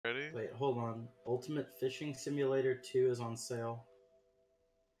Wait, hold on. Ultimate Fishing Simulator 2 is on sale.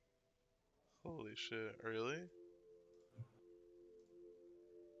 Holy shit, really?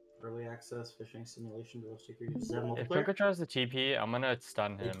 Early access fishing simulation dual sticker. Does that If multiplayer? Coco tries to TP, I'm gonna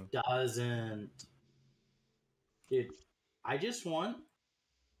stun him. It doesn't. Dude, I just want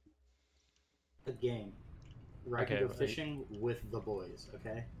a game where I can Okay, go wait. fishing with the boys,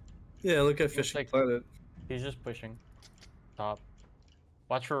 okay? Yeah, look at Looks Fishing like- Planet. He's just pushing. Top.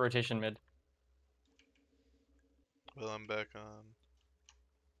 Watch for rotation mid. Well, I'm back on.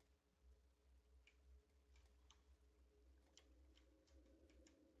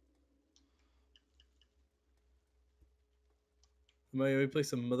 Might we play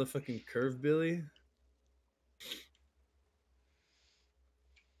some motherfucking curve, Billy?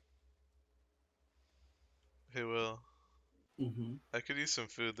 Hey, Will. Mm-hmm. I could use some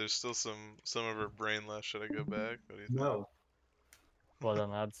food. There's still some of her brain left. Should I go back? What do you think? No. Well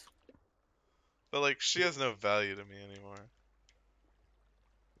done, lads. But like, she has no value to me anymore.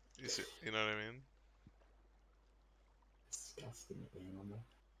 You know what I mean? Disgusting animal.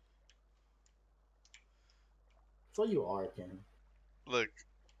 That's all you are, Ken. Look,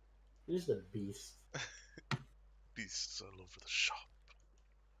 You're just a beast. beasts all over the shop.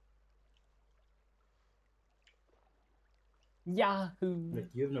 Yahoo! Like,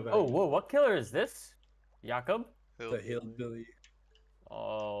 you have no value. Oh, whoa, what killer is this? Jakob? The Hillbilly.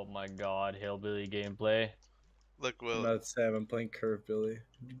 Oh my god, hillbilly gameplay. Look, I'm Will, not Sam, I'm playing Curve Billy.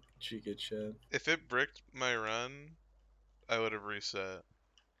 Chica Chad. if it bricked my run, I would have reset.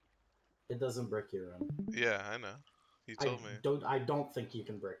 It doesn't brick your run. Yeah, I know. He told me. I don't think you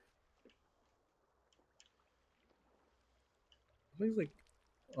can brick. He's like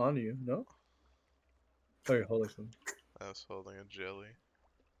on you, no? Oh, you're holding some. I was holding a jelly.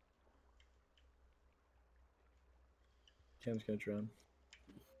 Cam's gonna drown.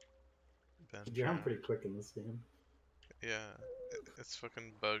 Ben You're Turner. pretty quick in this game. Yeah, it's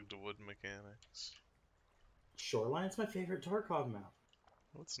fucking bugged wood mechanics. Shoreline's my favorite Tarkov map.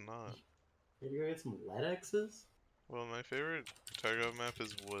 No, it's not. Maybe go get some lead X's? Well, my favorite Tarkov map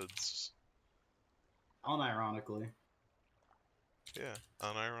is woods. Unironically. Yeah,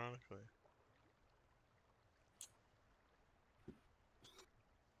 unironically.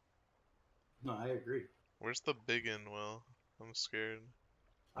 No, I agree. Where's the big in, Will? I'm scared.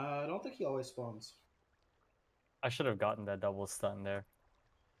 I don't think he always spawns. I should have gotten that double stun there.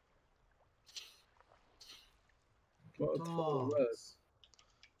 Well, it's all red. Dogs.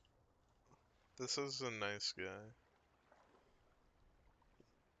 This is a nice guy.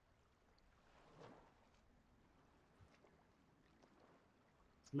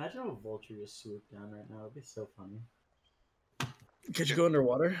 Imagine if a vulture just swooped down right now. It'd be so funny. Could you go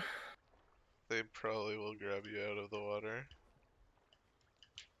underwater? They probably will grab you out of the water.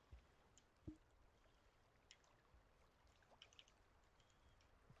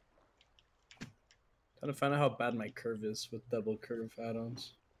 Trying to find out how bad my curve is with double curve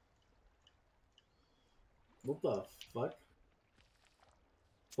add-ons. What the fuck?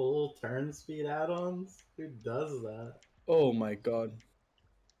 Full turn speed add-ons? Who does that? Oh my god.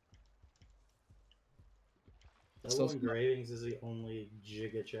 That So one engravings is the only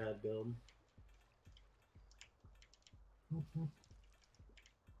Giga Chad build.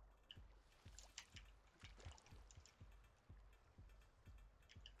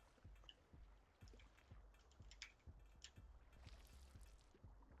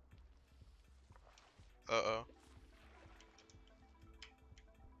 Uh-oh.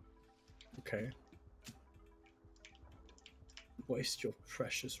 Okay. Waste your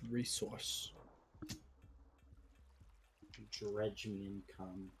precious resource. Dredge me and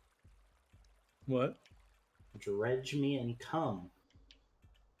come. What? Dredge me and come.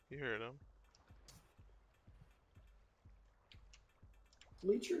 You heard him.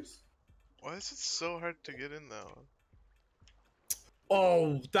 Bleachers? Why is it so hard to get in though?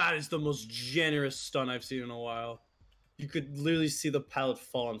 Oh, that is the most generous stun I've seen in a while. You could literally see the pallet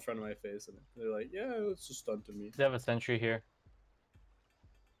fall in front of my face, and they're like, "Yeah, it's a stun to me." They have a sentry here.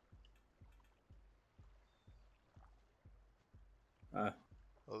 Ah,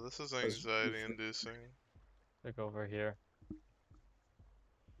 Oh, this is anxiety inducing. Look over here.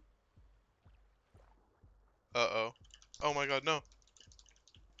 Uh-oh. Oh my god, no.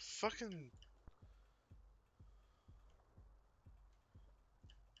 Fucking...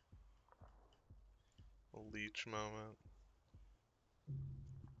 leech moment.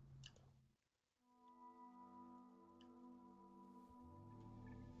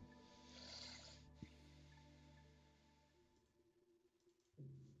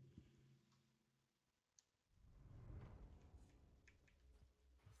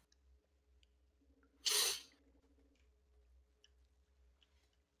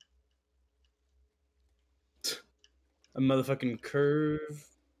 a motherfucking curve.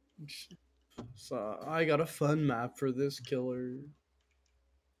 So I got a fun map for this killer.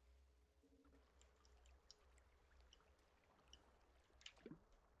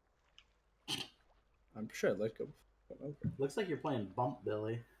 I'm sure I let go. Okay. Looks like you're playing Bump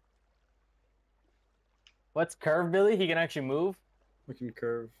Billy. What's Curve Billy? He can actually move? Fucking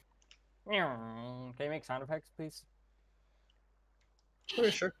curve. Can you make sound effects, please? Okay,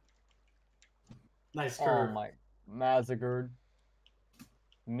 sure. Nice Oh curve. my. Massacred.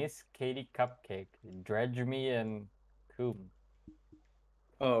 Miss Katie Cupcake. Dredge me and Coom.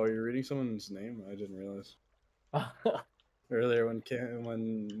 Oh, you're reading someone's name? I didn't realize. Earlier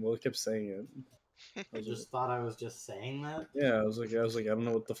when Will kept saying it. I just thought I was just saying that. Yeah, I was like, I don't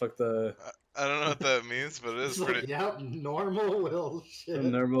know what the fuck the I don't know what that means, but it is It's pretty. like, yep, normal Will shit.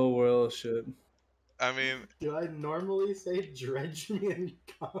 normal world shit. I mean, Do I normally say dredge me and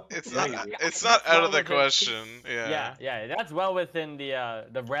come? it's Yeah, not. yeah, It's that's not out well of the within- question. Yeah. Yeah, that's well within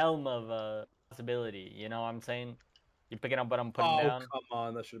the realm of possibility. You know what I'm saying? You picking up what I'm putting Oh, down? come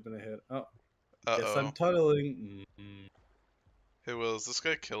on, that should have been a hit. Oh, Uh guess oh. I'm tunneling. Hey, Will, is this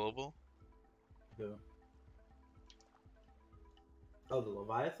guy killable? Who? Oh, the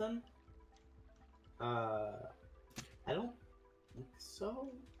Leviathan? I don't think so.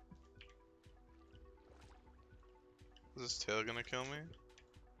 Is his tail gonna kill me?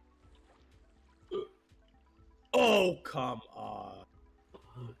 Oh, come on.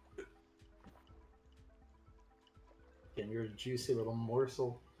 Again, you're a juicy little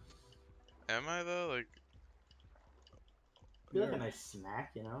morsel. Am I though? Like, Be like a nice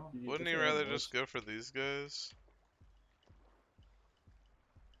snack, you know? You wouldn't he definitely rather have just go for these guys?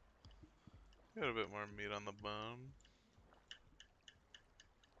 Got a bit more meat on the bone.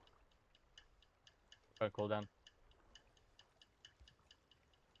 Cool down.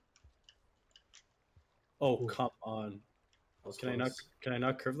 Oh, Ooh. come on. That was Can I not? close. Can I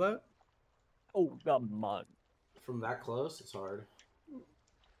not curve that? Oh, come on. From that close, it's hard.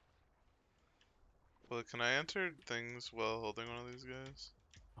 Well, can I enter things while holding one of these guys?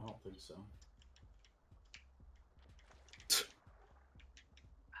 I don't think so.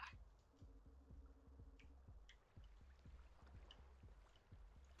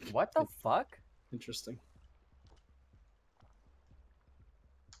 What the fuck? Interesting.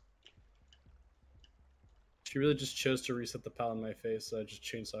 She really just chose to reset the pal in my face, so I just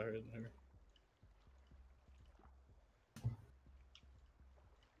chainsaw her in her.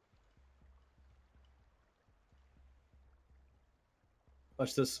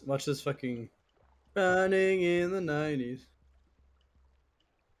 Watch this. Watch this fucking running in the 90s.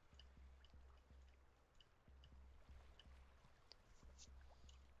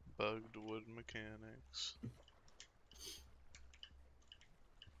 Bugged wood mechanics.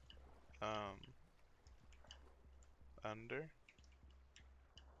 Under?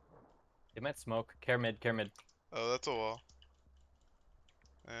 They might smoke. Care mid, care mid. Oh, that's a wall.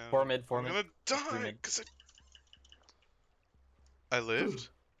 And Four mid, four I'm mid. gonna Three die mid. because I lived.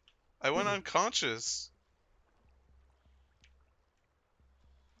 I went unconscious.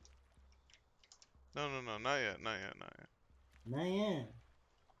 No, no, no, not yet, not yet, not yet. Man.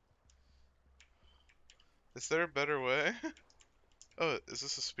 Is there a better way? Oh, is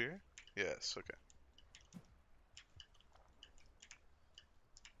this a spear? Yes, okay.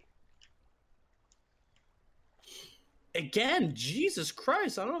 Again, Jesus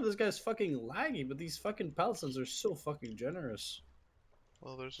Christ! I don't know if this guy's fucking laggy, but these fucking palisades are so fucking generous.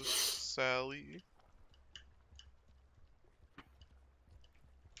 Well, there's a Sally.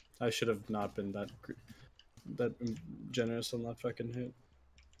 I should have not been that generous on that fucking hit.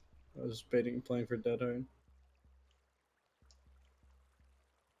 I was playing for Dead Hard.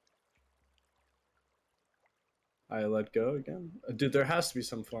 I let go again. Dude, there has to be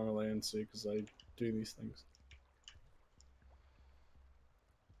some form of latency because I do these things.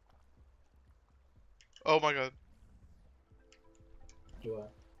 Oh my god. Do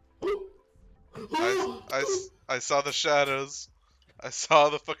I saw the shadows. I saw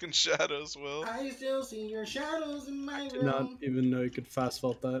the fucking shadows, Will. I still see your shadows in my Did not room. even know you could fast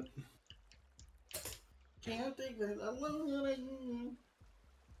vault that. Can't think that I love what I do.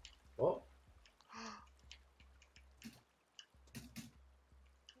 Oh,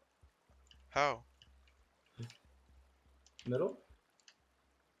 How? middle.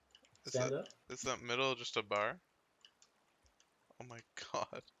 Is Stand that up. is that middle just a bar? Oh my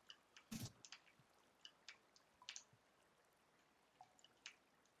god.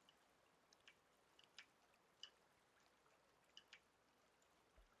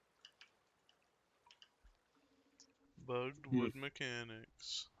 Bugged wood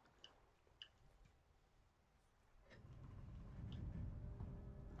mechanics.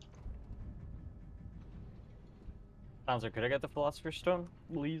 Bouncer, could I get the Philosopher's Stone?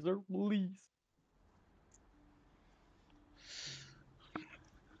 Please, or please.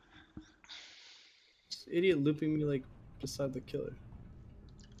 This idiot looping me like beside the killer.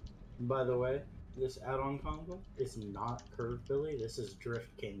 By the way, this add-on combo is not Curve Billy. This is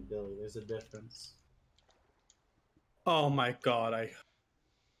Drift King Billy. There's a difference. Oh my god, I.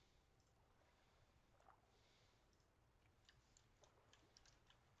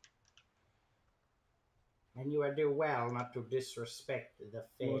 And you are do well not to disrespect the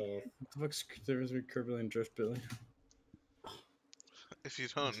faith. What the fuck's the difference between Kirby and Drift Billy? If you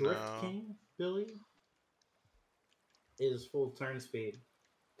don't Drift know, King Billy is full turn speed.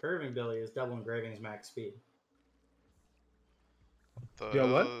 Curving Billy is double engraving's max speed. what the Yeah,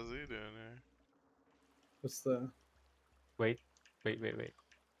 hell what? is he doing here? What's the? Wait.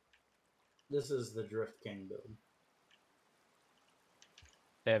 This is the Drift King build.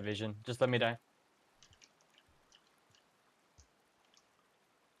 They have vision. Just let me die.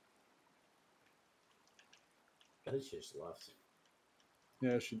 I think she just left.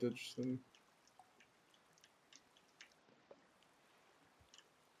 Yeah, she did just leave.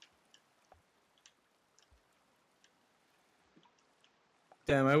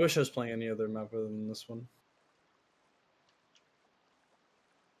 Damn, I wish I was playing any other map other than this one.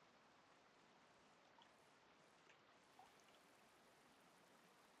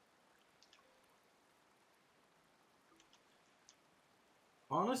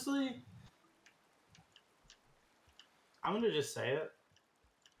 Honestly, I'm gonna just say it.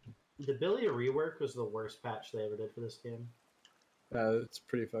 The Billy rework was the worst patch they ever did for this game. Yeah, it's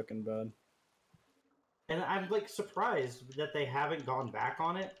pretty fucking bad. And I'm like surprised that they haven't gone back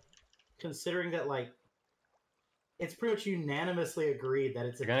on it, considering that like it's pretty much unanimously agreed that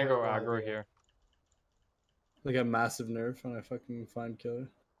it's a You're gonna go terrible aggro idea. here. Like a massive nerf when I fucking find killer.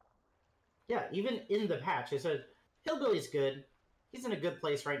 Yeah, even in the patch, they said Hillbilly's good. He's in a good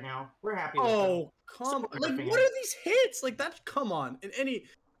place right now. We're happy with him. Oh, come Super like fan. what are these hits? Like that come on. In any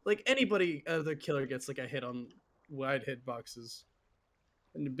like anybody other killer gets like a hit on wide hit boxes.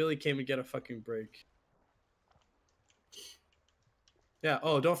 And Billy came and get a fucking break. Yeah,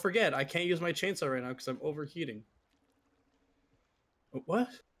 oh don't forget, I can't use my chainsaw right now because I'm overheating. What?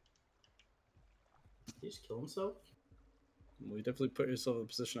 Did he just kill himself? Well, you definitely put yourself in a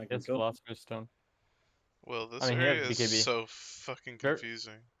position I can Yes, kill. Philosopher's Stone. Well, this I mean, he has area is BKB. so fucking Ver-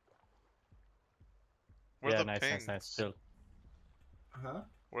 confusing. Where Yeah, the nice, pings? nice. Still. Huh?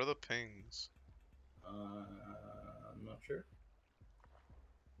 Where are the pings? I'm not sure.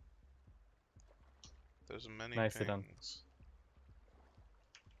 There's many Nicely done. pings.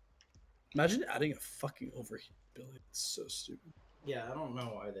 Imagine adding a fucking overheat Billy. It's so stupid. Yeah, I don't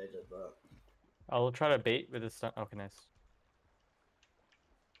know why they did that. I'll try to bait with this stun. Okay, nice.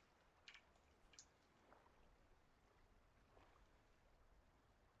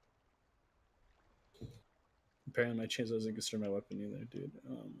 Apparently my chainsaw doesn't consider my weapon either, dude.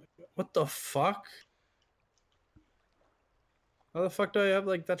 Oh my god. What the fuck? How the fuck do I have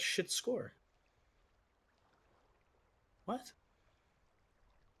like that shit score? What?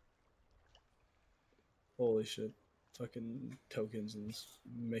 Holy shit. Fucking tokens is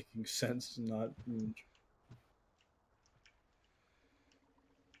making sense, not. I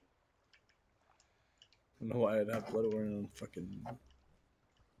don't know why I'd have Blood Warrior on fucking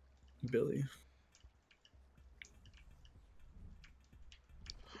Billy.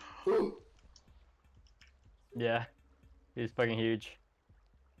 Yeah, he's fucking huge.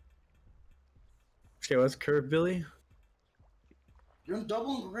 Okay, what's Curve Billy? You're on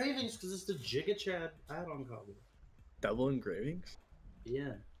double engravings because it's the Giga Chad add-on combo. Double engravings?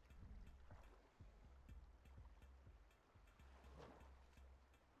 Yeah.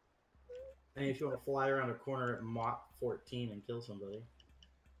 And if you want to fly around a corner at Mach 14 and kill somebody,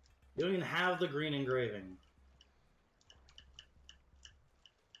 you don't even have the green engraving.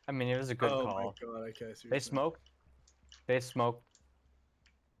 I mean, it was a good oh call. my god, okay, I see what They you're saying. smoke. They smoke.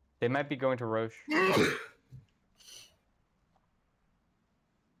 They might be going to Roche.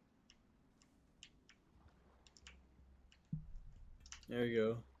 There you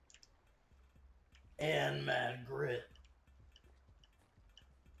go. And Mad Grit.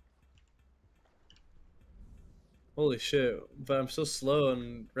 Holy shit, but I'm so slow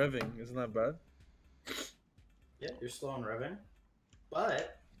on revving. Isn't that bad? Yeah, you're slow on revving.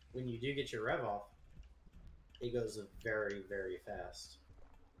 But when you do get your rev off, it goes very, very fast.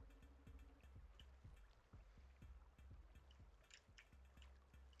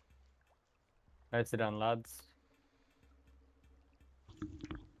 Nicely done, lads.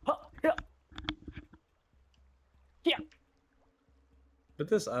 Yeah. Yeah. But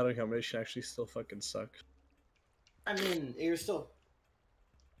this auto combination actually still fucking sucks. I mean, you're still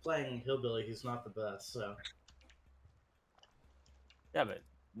playing Hillbilly, who's not the best, so. Yeah, but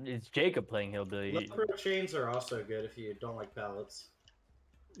it's Jacob playing Hillbilly. Leopard chains are also good if you don't like pallets.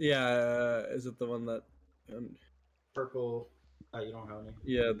 Yeah, is it the one that? Purple, you don't have any.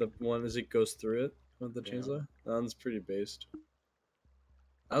 Yeah, the one as it goes through it with the Yeah. chainsaw. That one's pretty based.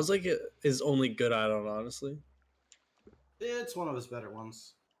 I was like, it is only good add-on, honestly. It's one of his better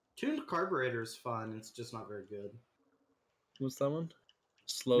ones. Tuned carburetor is fun. It's just not very good. What's that one?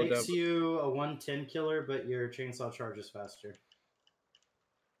 Slow down. Makes you a 110 killer, but your chainsaw charges faster.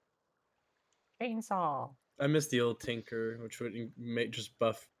 Chainsaw. I miss the old Tinker, which would make just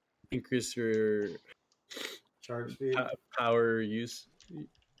buff, increase your Charge speed. power use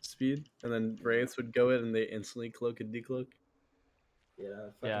speed, and then Wraiths would go in and they instantly cloak and decloak. Yeah,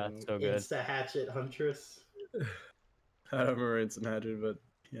 Yeah, fucking so good. Insta hatchet huntress. I don't remember Instant Hatchet, but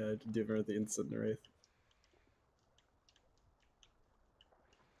yeah, I do remember the Instant Wraith.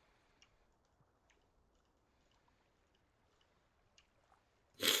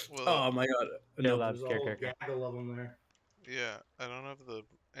 Well, Oh my god. Yeah, No. lad. There's a Care, whole care, care. gaggle of them there. yeah, I don't have the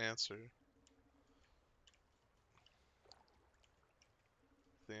answer.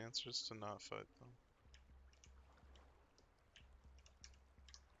 The answer is to not fight them.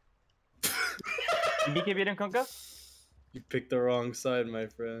 BKB and Konka? You picked the wrong side, my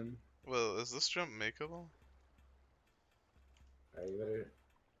friend. Well, is this jump makeable? Alright, you better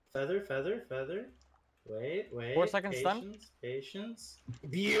feather, feather, feather. Wait, wait. 4 seconds stun? Patience, patience.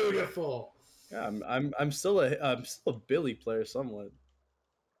 Beautiful. Yeah, I'm still a Billy player somewhat.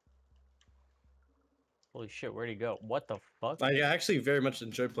 Holy shit, where'd he go? What the fuck? I actually very much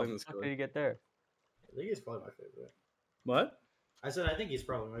enjoy playing this How did card. he get there? I think he's probably my favorite. What? I said I think he's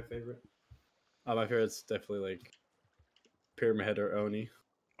probably my favorite. Oh, my favorite's definitely like Pyramid Head or Oni.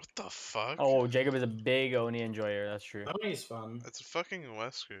 What the fuck? Oh, Jacob is a big Oni enjoyer. That's true. Oni's fun. It's a fucking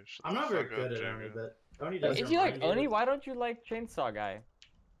Wesker. Shut I'm the not very fuck good up, at Oni, Jacob. but Oni does. If you like remind me Oni, of- why don't you like Chainsaw Guy?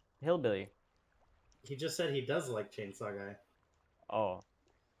 Hillbilly. He just said he does like Chainsaw Guy. Oh.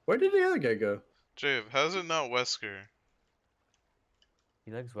 Where did the other guy go? Jacob, how's it not Wesker?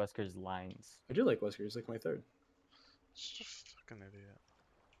 He likes Wesker's lines. I do like Wesker. He's like my third. Just a fucking idiot.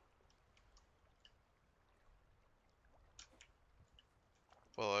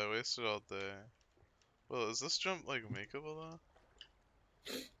 Well, I wasted all day. Well, is this jump like makeable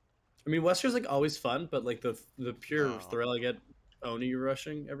though? I mean, Wesker's like always fun, but like the pure No. thrill I get Oni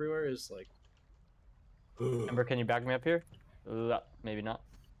rushing everywhere is like. Ember, can you back me up here? Maybe not.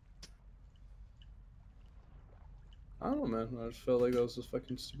 I don't know, man. I just felt like that was a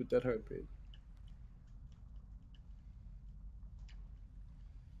fucking stupid dead heartbeat.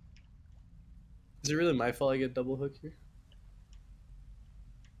 Is it really my fault I get double hook here?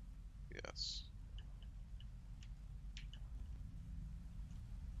 Yes.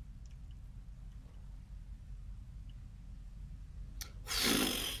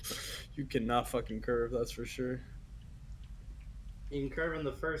 You cannot fucking curve, that's for sure. You can curve in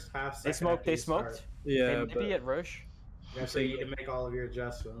the first half second. They smoked. after They you start. smoked. Yeah, Maybe but at Rush. That's where you need to make all of your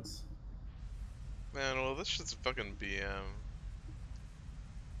adjustments. Man, well, this shit's fucking BM.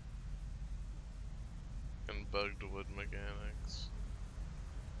 And bugged wood mechanics.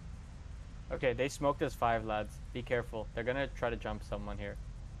 Okay, they smoked us 5, lads. Be careful. They're gonna try to jump someone here.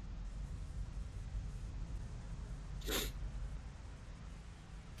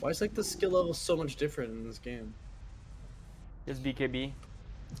 why is like the skill level so much different in this game? Here's BKB.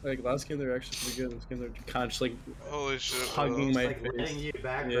 Like last game they were actually pretty good. This game they're consciously Holy shit. hugging Will. my Like letting face. you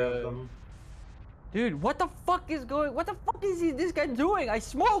back Yeah. rub them. Dude, what the fuck is going? What the fuck is this guy doing? I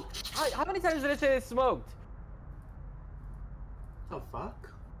smoked. How many times did I say I smoked? What the fuck?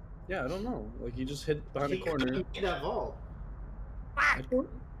 Yeah, I don't know. Like he just hit behind He the corner. couldn't beat that vault. I don't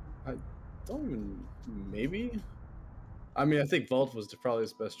even. Maybe. I mean, I think Vault was probably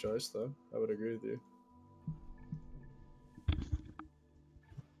his best choice, though. I would agree with you.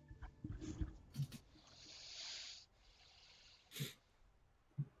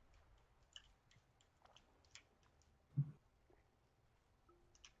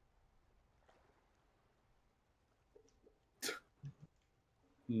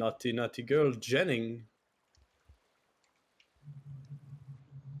 Naughty, naughty girl, Jennings.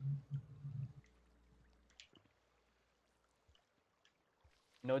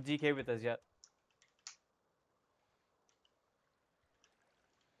 No DK with us yet.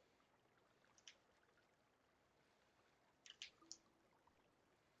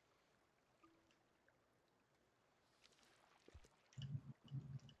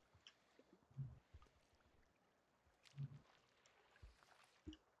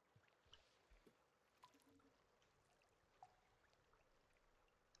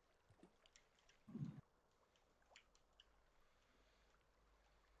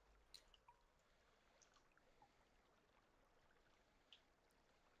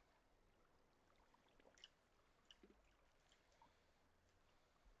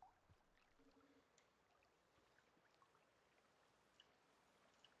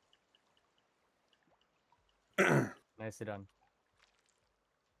 Nicely done.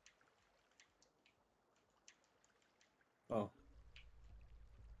 Oh.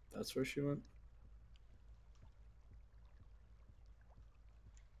 That's where she went?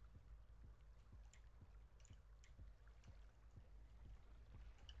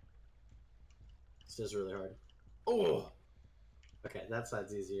 This is really hard. Oh! Okay, that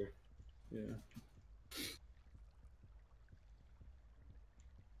side's easier. Yeah.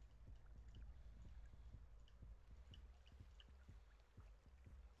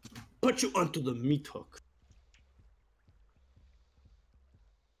 Put you onto the meat hook.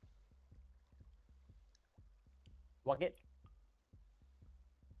 Walk it.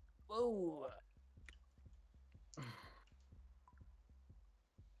 Whoa.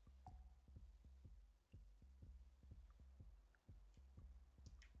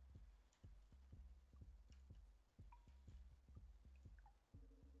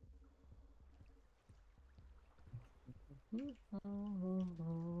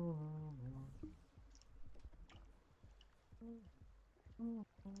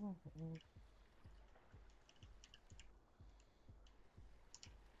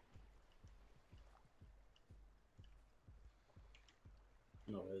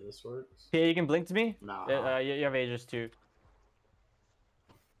 No way this works. Okay, you can blink to me. Nah. You have ages too.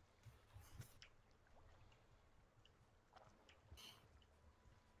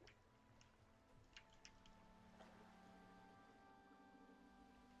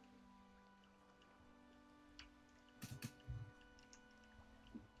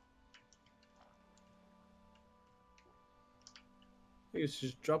 I think it's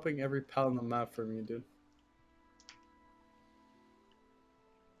just dropping every pal on the map for me, dude.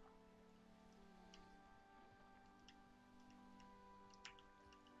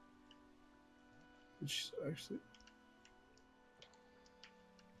 Which actually.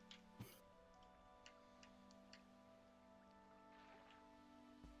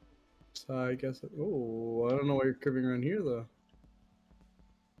 So I guess. Oh, I don't know why you're curving around here though.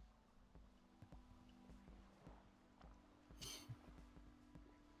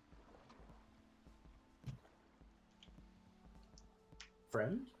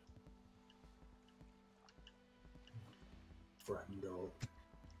 Friend? Friendo.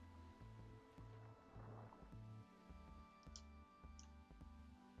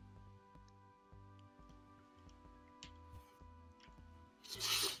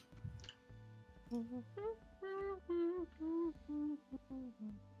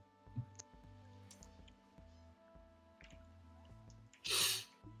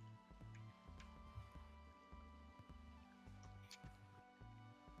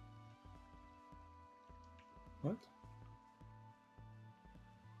 What?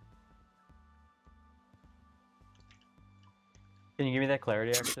 Can you give me that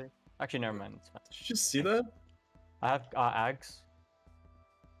clarity? Actually, never mind. It's fine. Did you just see that? I have ags.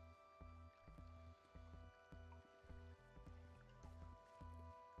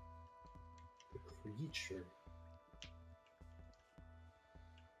 The creature.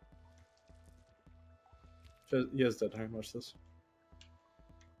 He has that time. Watch this.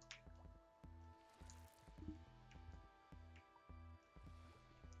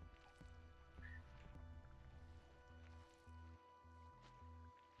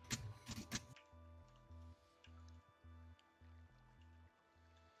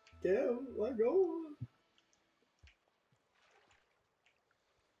 Damn, let go.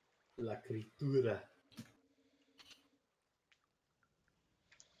 La criatura.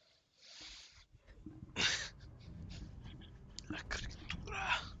 La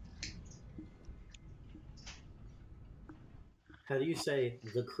criatura. How do you say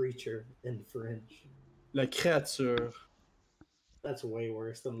the creature in French? La créature. That's way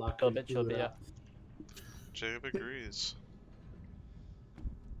worse than la Chill a bit, criatura. yeah. Jacob agrees.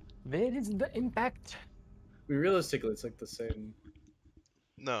 Where is the impact? I mean, realistically, it's like the same.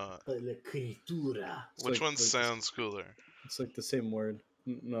 No, La criatura. It's which like- one like- sounds cooler? It's like the same word.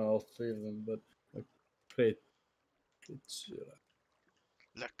 No, all three of them, but like créature.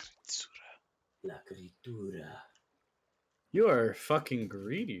 La criatura. La criatura. You are fucking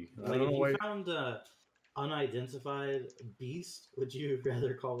greedy. I Like, don't if know you why. found unidentified beast, would you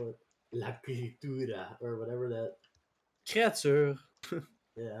rather call it la criatura or whatever that? Créature.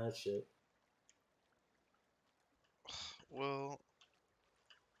 Yeah, that shit. Well,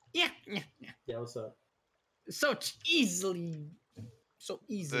 Yeah. Yeah, what's up? So easily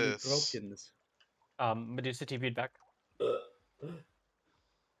This. broken. This. Medusa TV'd back.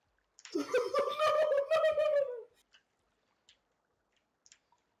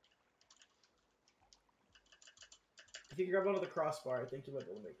 If you can grab onto the crossbar, I think you might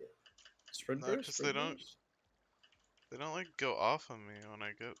be able to make it. Sprint No, burst? 'cause Sprint they don't- burst? They don't like go off on me when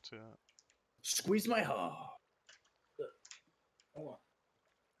I go to it. Squeeze my heart. Hold on.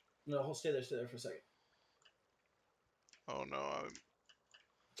 No, hold, stay there for a second. Oh no, I'm...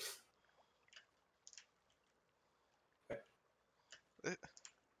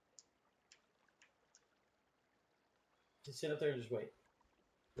 Just sit up there and just wait.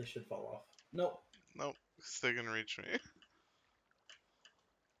 They should fall off. Nope. Nope, they can reach me.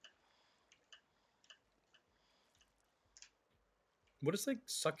 What is like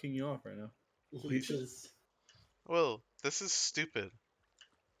sucking you off right now? Leeches. Well, this is stupid.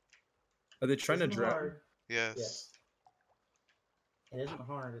 Are they trying to Isn't drown? hard. Yes. Yes. It isn't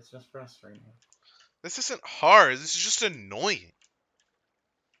hard. It's just frustrating. This isn't hard, this is just annoying.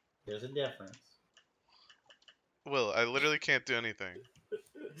 There's a difference. Will, I literally can't do anything.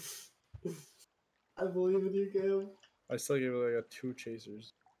 I believe in you, Cam. I still give it like a 2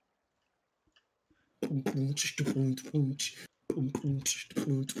 chasers.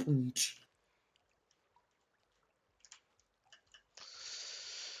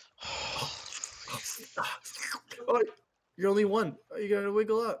 Oh, you're only one. Oh, you gotta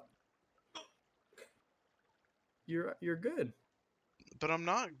wiggle up. You're good. But I'm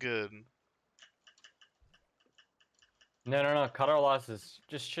not good. No. Cut our losses.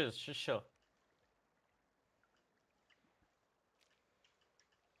 Just chill.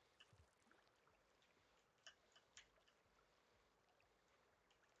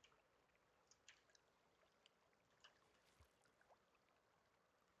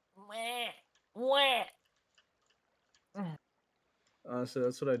 Honestly,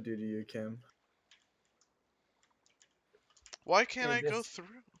 that's what I do to you, Cam. Why can't Hey, I go this- through?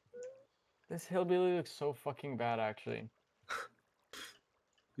 This hillbilly looks so fucking bad, actually.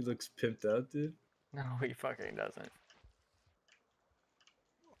 He looks pimped out, dude. No, he fucking doesn't.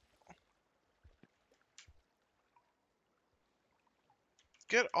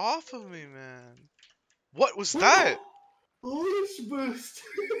 Get off of me, man. What was that? Leash boost.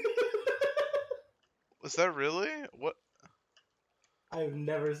 Was that really? What? I've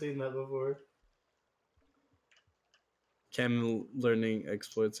never seen that before. Cam learning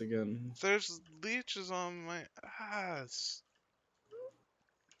exploits again. There's leeches on my ass.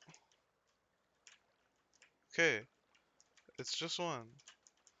 Okay. It's just one.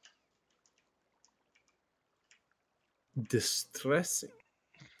 Distressing.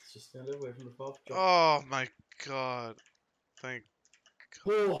 Let's just stand away from the fall. Oh my god. Thank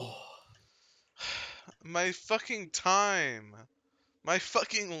Oh. my fucking time. My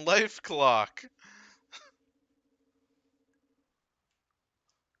fucking life clock.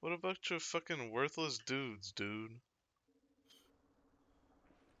 What a bunch of fucking worthless dudes, dude.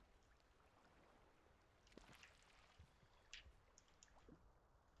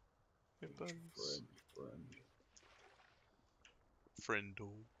 Hey, buds. Friendo.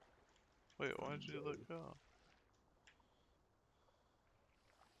 Wait, why'd you let go?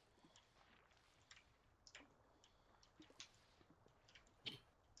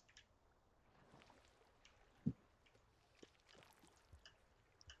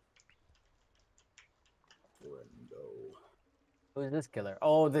 Who's this killer?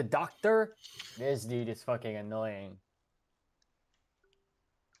 Oh, the doctor? This dude is fucking annoying.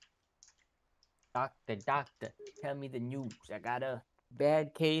 Doctor, tell me the news. I got a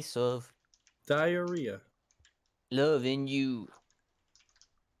bad case of Diarrhea. loving you.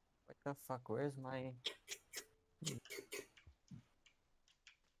 What the fuck? Where's my...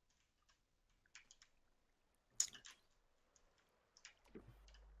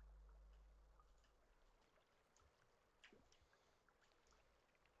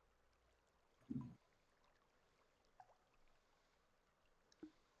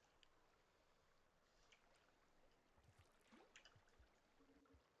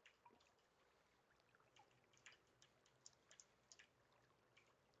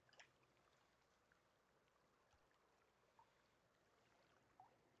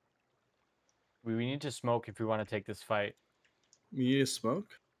 We need to smoke if we want to take this fight. You need to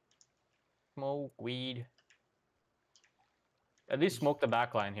smoke? Smoke weed. At least smoke the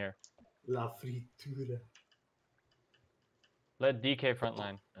back line here. La fritura. Let DK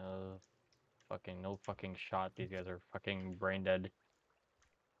frontline. Fucking no fucking shot. These guys are fucking brain dead.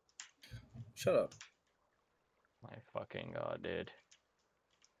 Shut up. My fucking god, dude.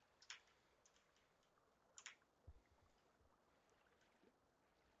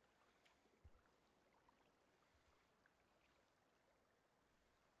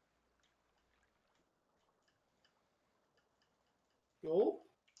 Oh.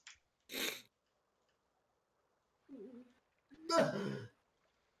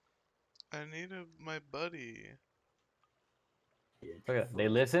 I needed my buddy. Look at that. They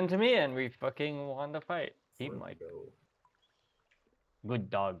listened to me and we fucking won the fight. Team like Go. good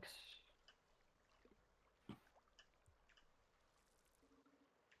dogs.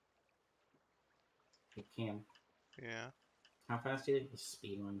 Hey, Cam, Yeah. how fast do you think the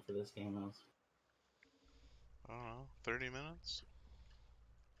speed run for this game is? I don't know. 30 minutes?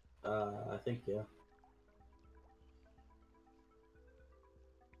 I think, yeah.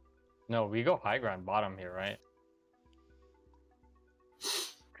 No, we go high ground bottom here, right?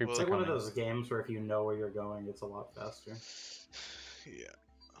 Creeps It's are like one of coming. those games where if you know where you're going, it's a lot faster. Yeah.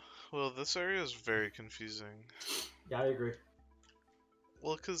 Well, this area is very confusing. Yeah, I agree.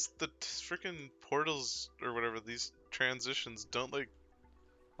 Well, because the freaking portals or whatever, these transitions don't like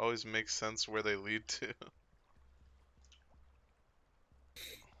always make sense where they lead to.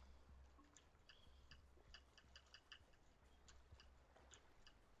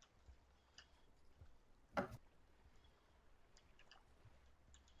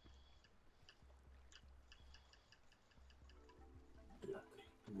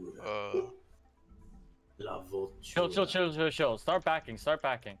 La Chill, chill, chill, chill, chill. Start backing, start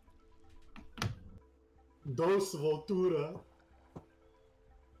backing. Dos Voltura.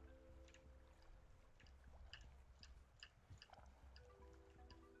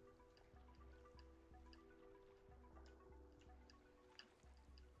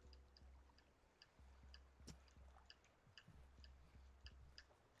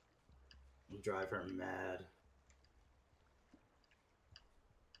 Drive her mad.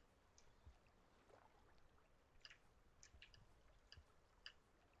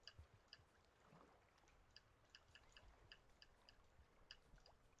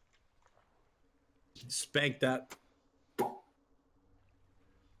 Spank that.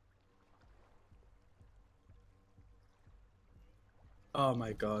 Oh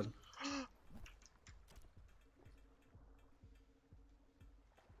my god.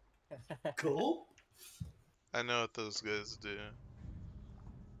 Cool. I know what those guys do.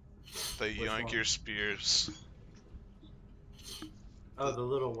 They Which yoink one? your spears. Oh, the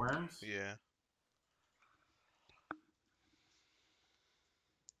little worms? Yeah.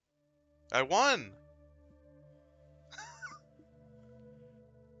 I won!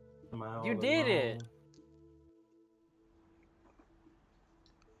 Am I all You did it. alone?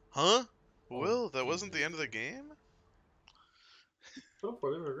 Huh? Oh, Will, that wasn't Jesus. the end of the game? So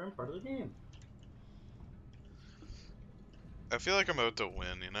for the program part of the game. I feel like I'm about to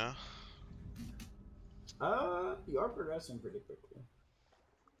win, you know? You are progressing pretty quickly.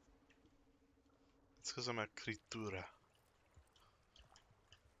 It's because I'm a critura.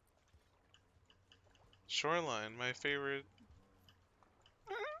 Shoreline, my favorite.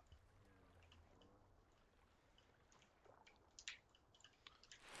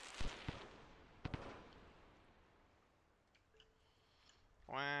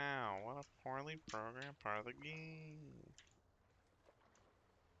 Wow, what a poorly programmed part of the game.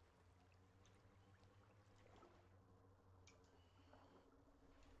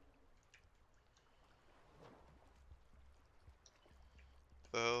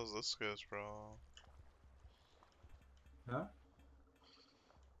 The hell is this guy's problem? Huh?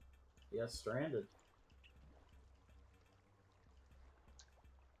 Yeah, stranded.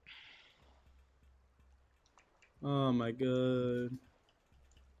 Oh my god.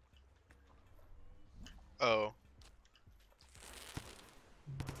 Oh.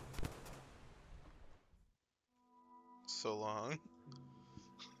 So long.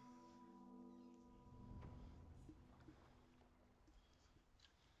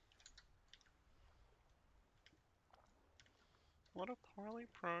 What a poorly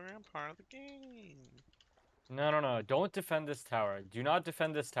programmed part of the game. No, no, no. Don't defend this tower. Do not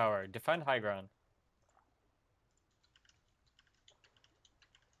defend this tower. Defend high ground.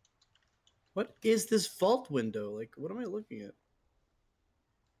 What is this vault window? Like, what am I looking at?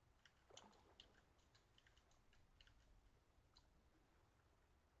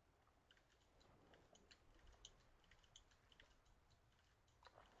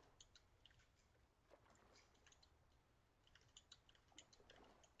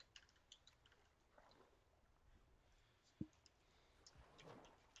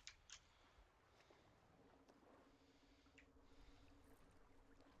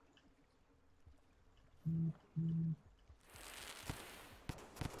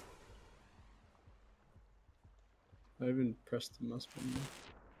 I haven't pressed the mouse button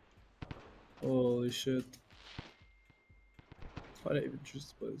yet. Holy shit. Why did I even choose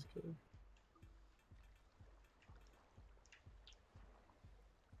to play this killer?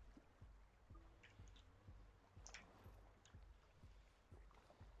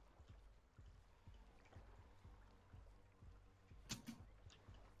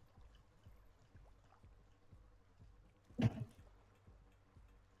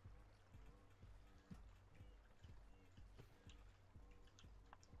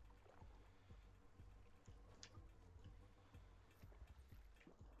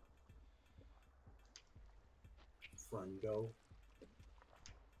 Friendo.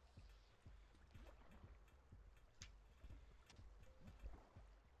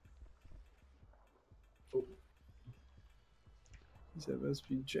 Oh, He said must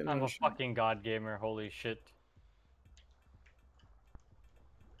be I'm a generous. fucking god gamer. Holy shit.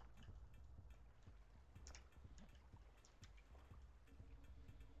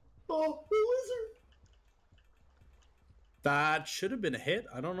 oh, the lizard! That should have been a hit.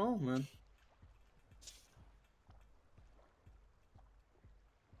 I don't know, man.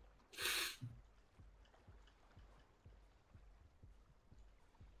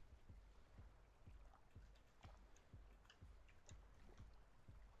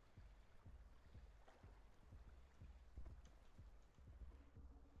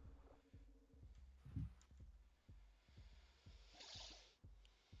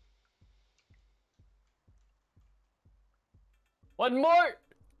 One more!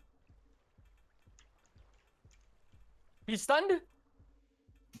 He's stunned?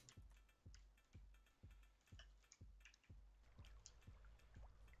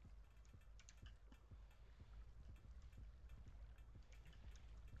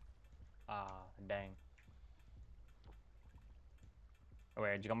 Ah, dang.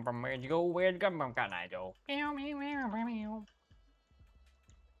 Where'd you come from? Where'd you go? Where'd you come from? Can I go?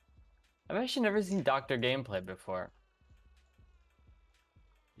 I've actually never seen Doctor gameplay before.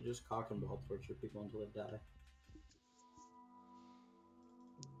 You just cock and ball torture people until they die.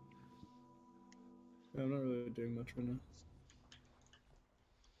 I'm not really doing much right now.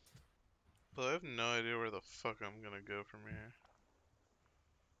 But I have no idea where the fuck I'm gonna go from here.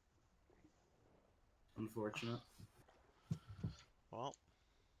 Unfortunate. Well,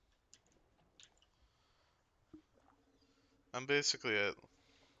 I'm basically at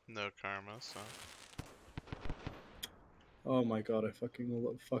no karma, so. Oh my god, I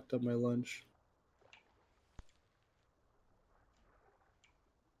fucking fucked up my lunch.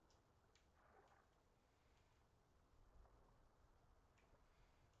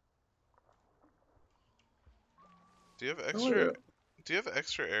 Do you have Oh, extra? yeah. Do you have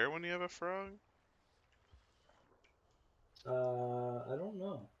extra air when you have a frog? I don't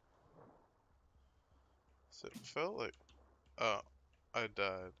know. So it felt like. Oh, I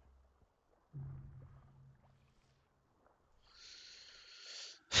died.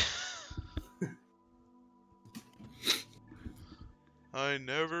 I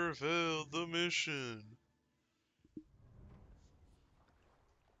never failed the mission.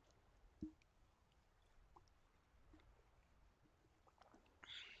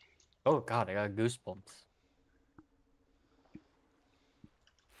 Oh god, I got goosebumps.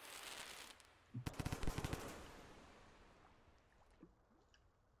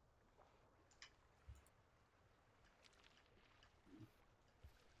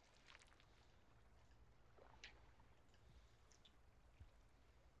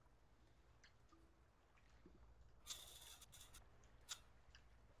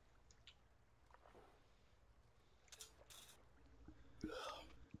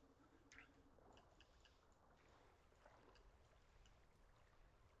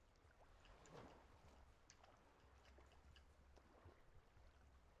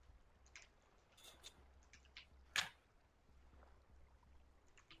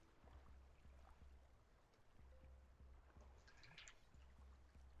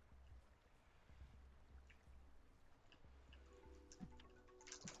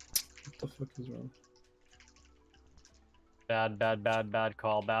 What the fuck is wrong? Bad, bad, bad, bad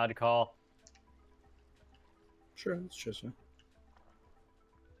call, bad call. Sure, it's just me.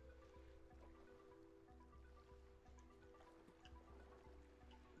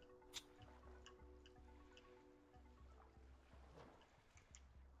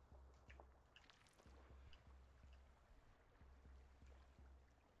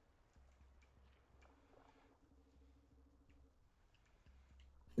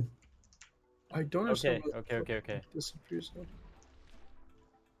 I don't understand Okay, okay, okay, okay. disappears now.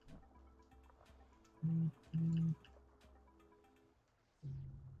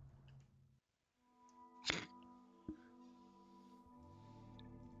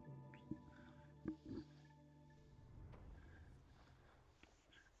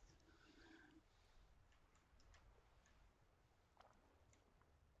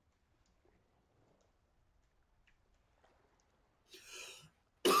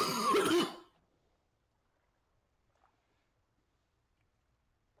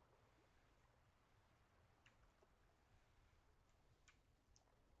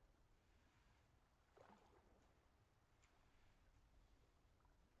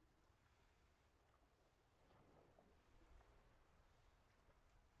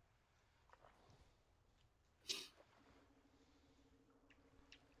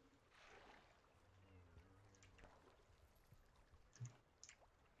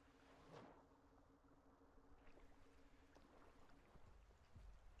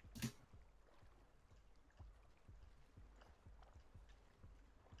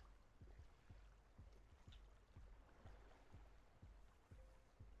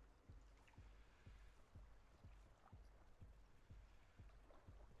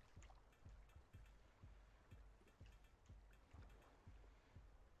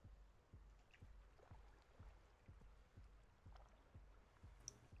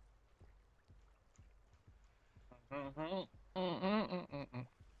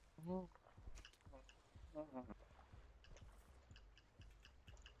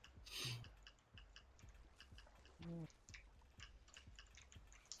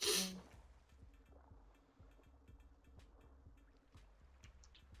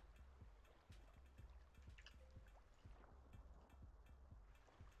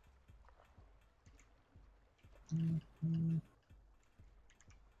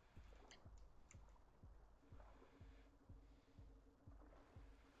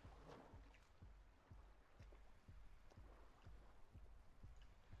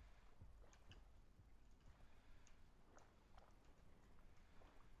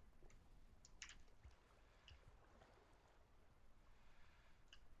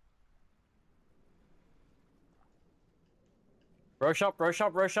 Rush up, rush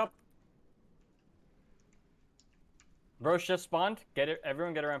up, rush up. Roche just spawned. Get it.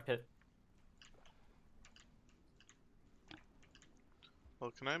 Everyone get around pit.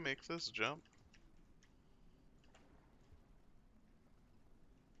 Well, can I make this jump?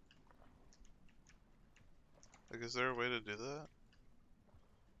 Like, is there a way to do that?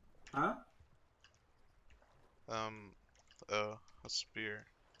 Huh? Oh, a spear.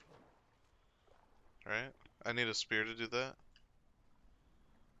 Right? I need a spear to do that?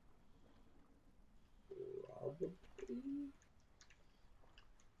 Probably.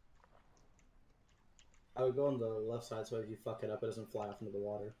 I would go on the left side so if you fuck it up, it doesn't fly off into the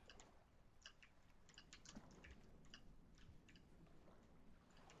water.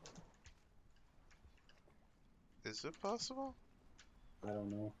 Is it possible? I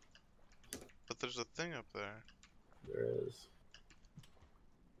don't know. But there's a thing up there. There is.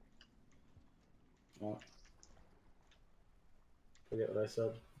 Oh. Forget what I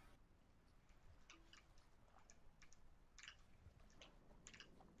said.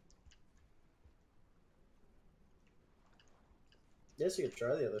 Guess you could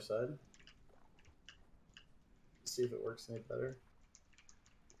try the other side. See if it works any better.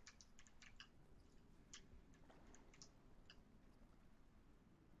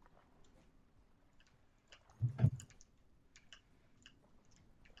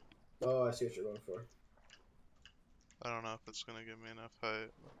 Oh, I see what you're going for. I don't know if it's gonna give me enough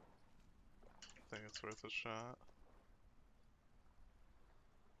height. I think it's worth a shot.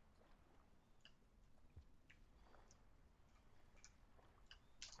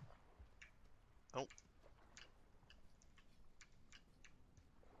 Oh.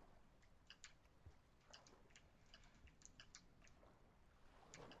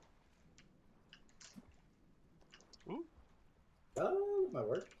 Ooh. Oh, that might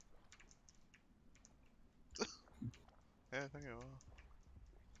work. Yeah, I think it will.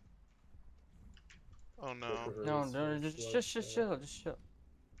 Oh no. No, no, just chill, just chill.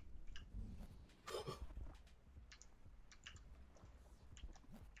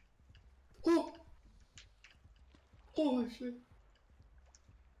 Oh! Holy shit.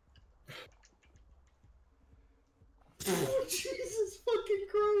 Oh, Jesus fucking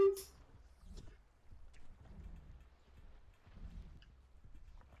Christ!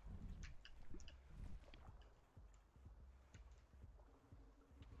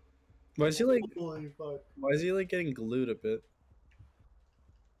 Why is he like? Holy fuck. Why is he like getting glued a bit?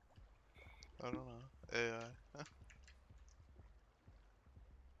 I don't know. AI.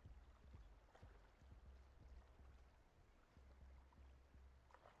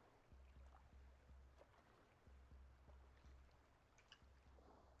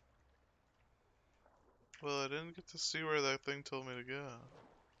 Well, I didn't get to see where that thing told me to go.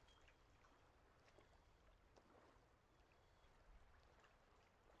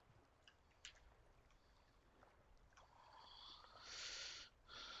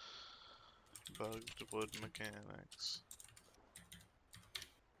 Bugged wood mechanics.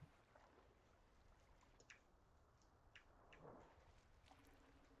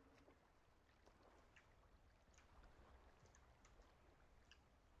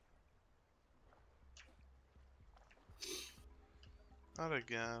 Not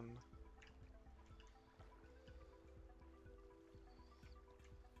again.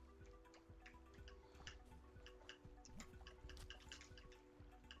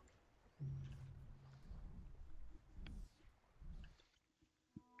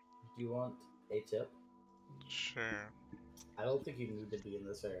 Do you want a tip? Sure. I don't think you need to be in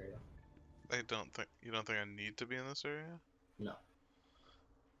this area. I don't think you don't think I need to be in this area? No.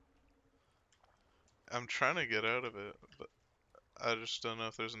 I'm trying to get out of it, but I just don't know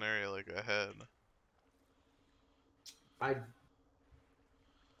if there's an area like ahead. I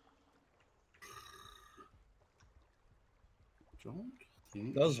don't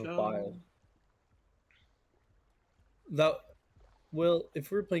think That was so. wild. That well,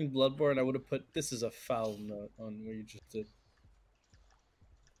 if we were playing Bloodborne, I would have put this is a foul note on what you just did.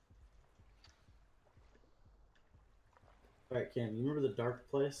 Alright, Cam, you remember the dark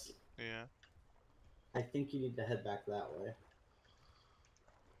place? Yeah. I think you need to head back that way.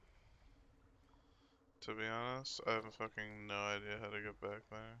 To be honest, I have fucking no idea how to get back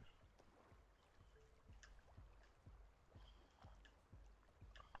there.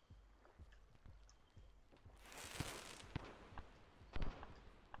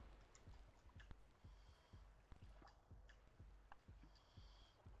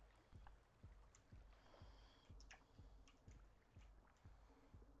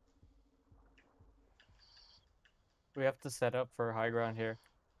 We have to set up for high ground here.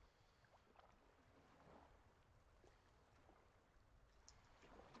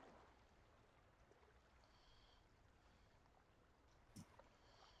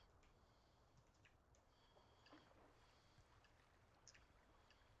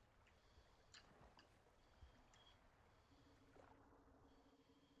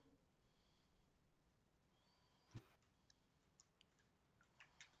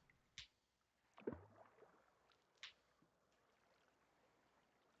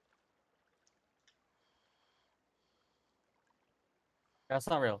 That's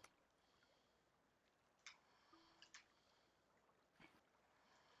not real.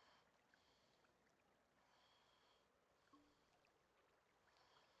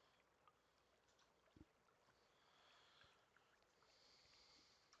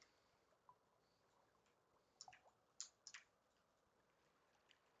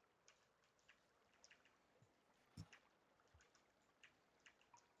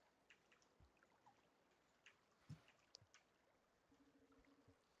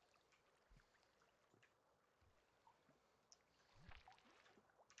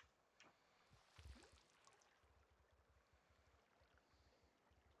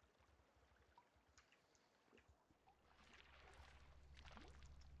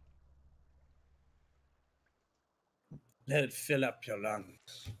 Let it fill up your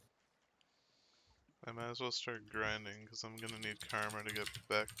lungs. I might as well start grinding, because I'm gonna need karma to get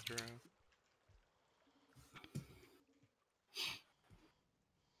back through.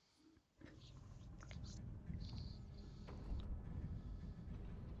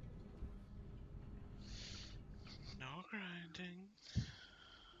 No grinding.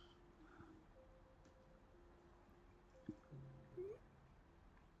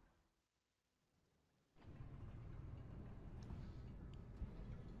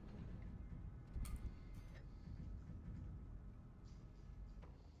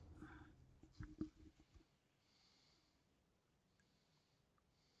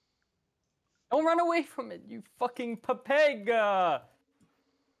 Don't run away from it, you fucking papeg!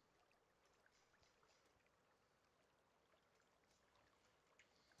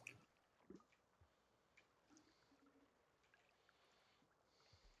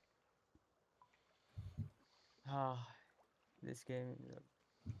 Ah, this game.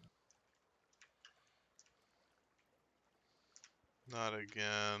 Not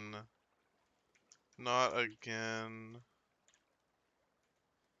again. Not again.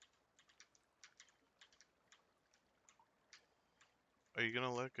 Are you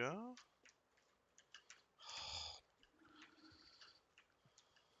gonna let go?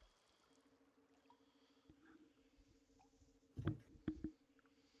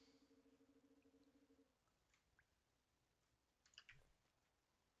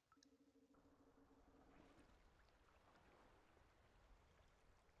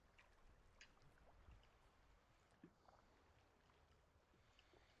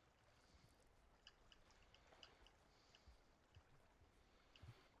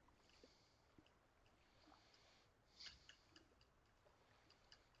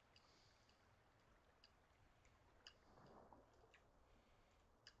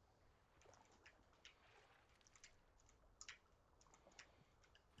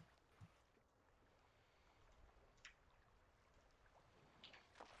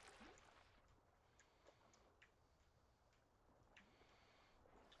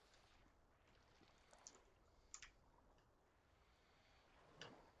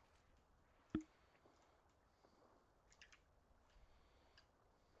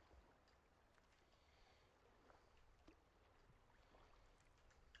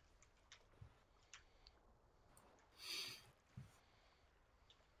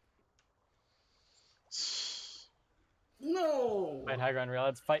 No! Fight high ground, real.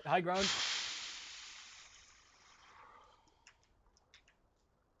 Let's fight high ground.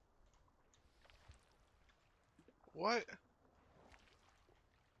 What?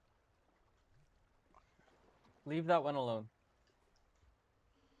 Leave that one alone.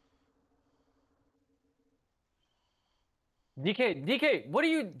 DK, what do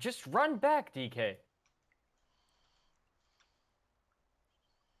you just run back, DK?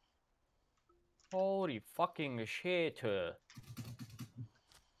 Holy fucking shit. PA,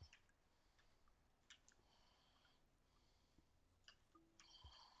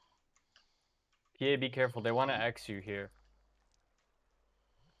 be careful. They want to X you here.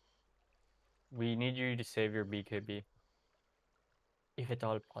 We need you to save your BKB. If at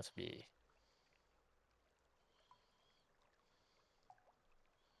all possible.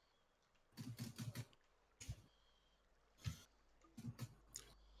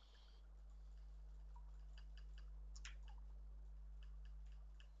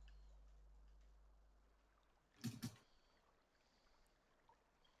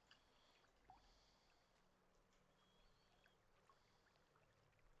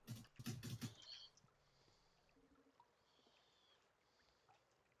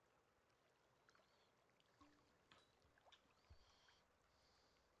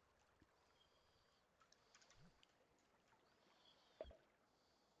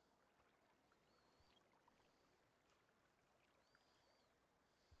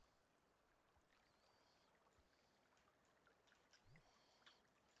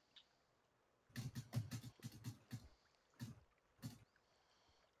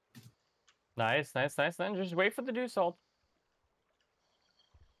 Nice. Then just wait for the do salt.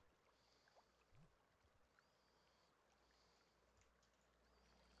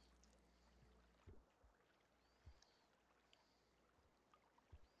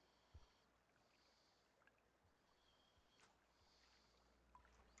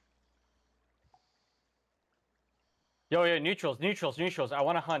 Yo, neutrals. I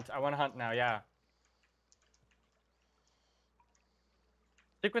want to hunt now, yeah.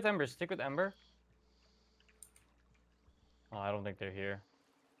 Stick with Ember. Oh, I don't think they're here.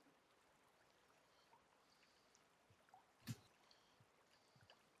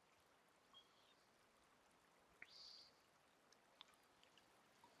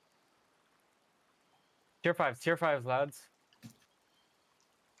 Tier 5s, lads.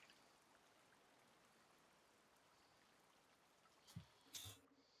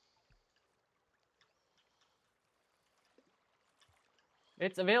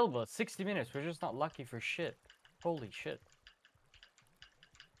 It's available. 60 minutes. We're just not lucky for shit. Holy shit.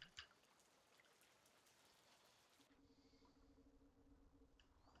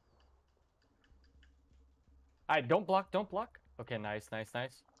 Alright, don't block. Okay, nice.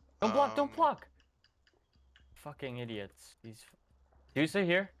 Don't block. Fucking idiots. These dudes are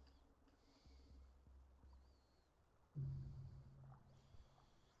here.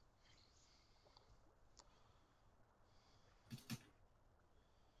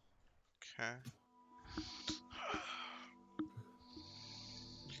 Okay.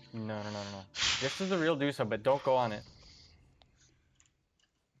 No. This is the real Dusa, but don't go on it.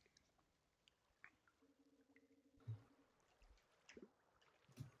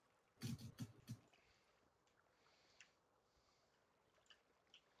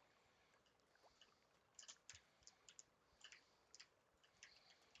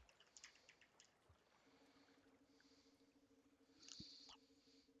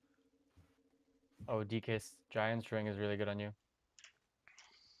 Oh, DK's Giant String is really good on you.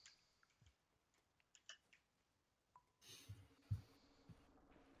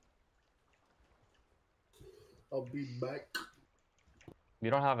 I'll be back. You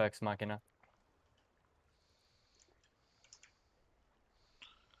don't have Ex Machina.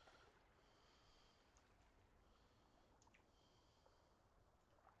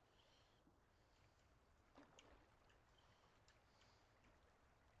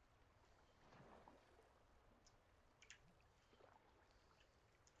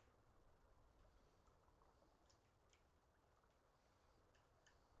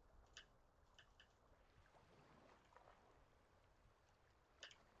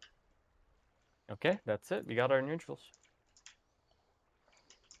 Okay, that's it. We got our neutrals.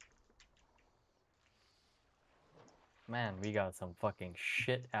 Man, we got some fucking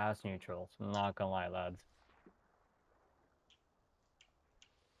shit-ass neutrals. I'm not gonna lie, lads.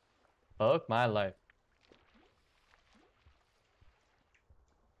 Fuck my life.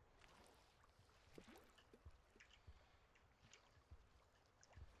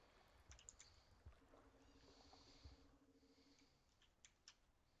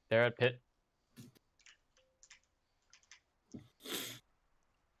 They're at pit.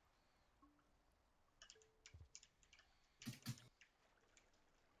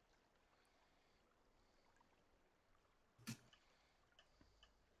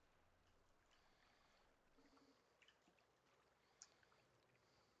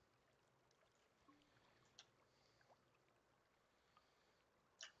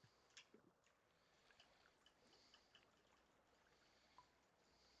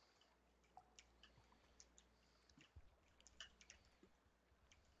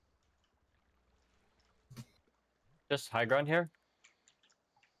 Just high ground here.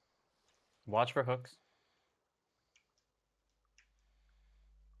 Watch for hooks.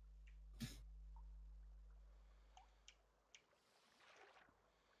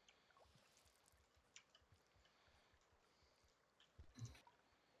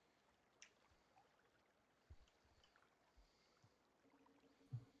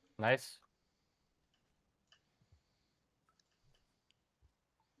 Nice.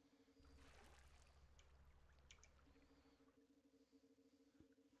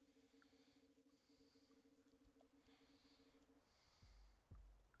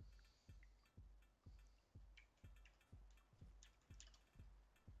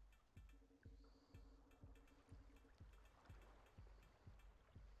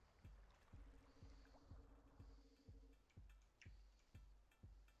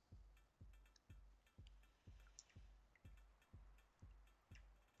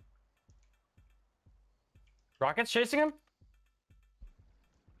 Rockets chasing him?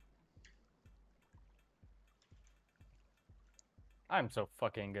 I'm so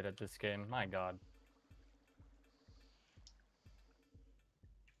fucking good at this game. My god.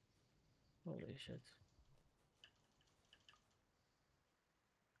 Holy shit.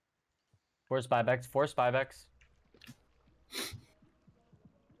 Force buybacks. Force buybacks.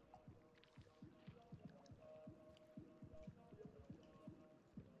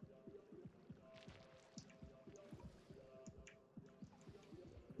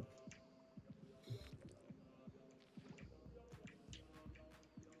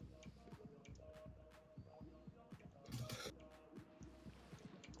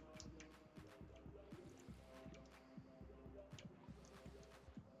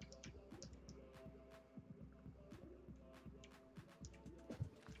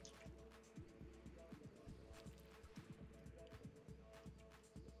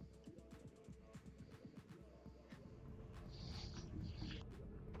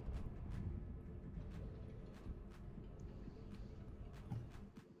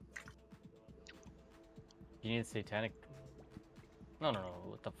 You need satanic. No, no, no.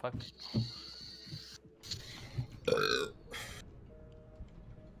 What the fuck?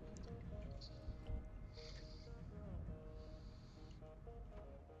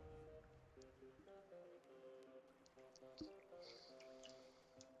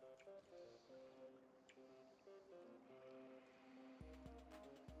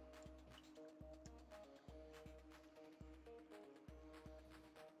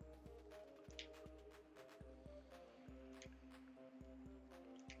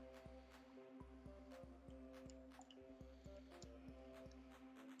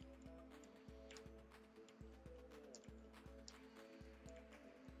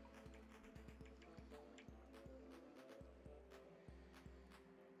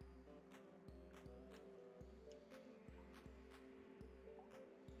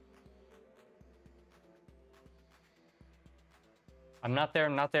 I'm not there,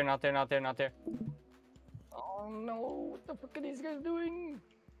 not there, not there, not there, not there. Oh no, what the fuck are these guys doing?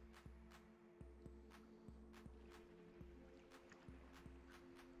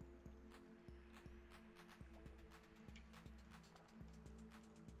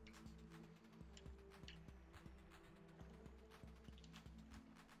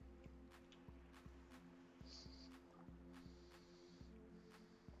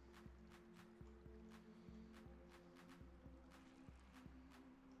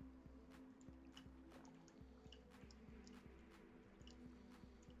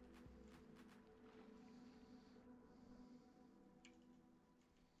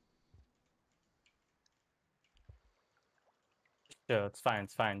 Yeah, it's fine,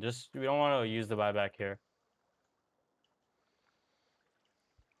 it's fine. Just, we don't want to use the buyback here.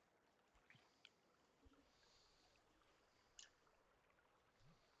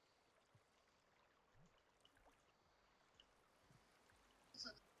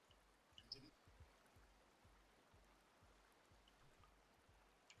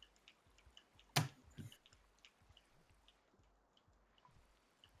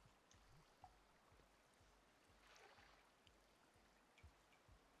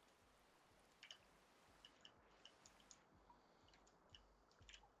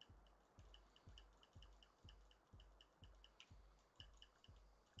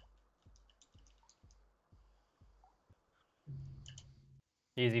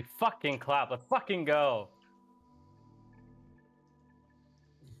 Easy fucking clap, let's fucking go.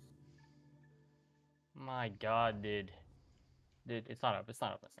 My god, dude. Dude, it's not up, it's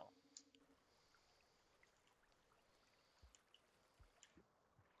not up, it's not up.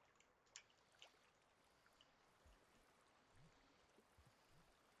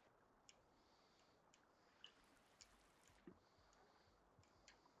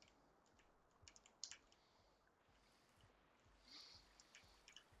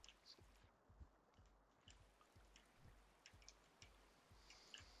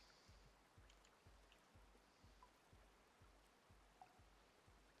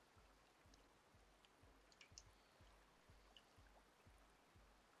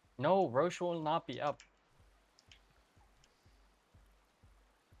 No, Roche will not be up.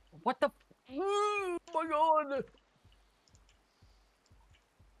 What the? Oh my god!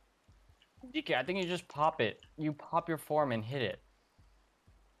 DK, I think you just pop it. You pop your form and hit it.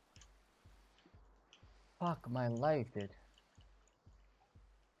 Fuck my life, dude.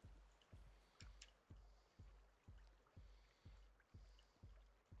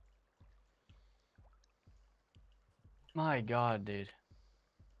 My god, dude.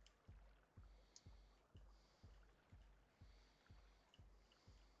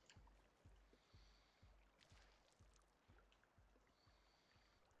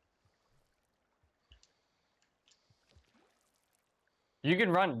 You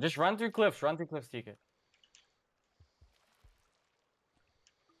can run. Just run through cliffs. Run through cliffs, DK.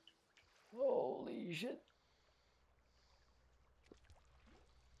 Holy shit.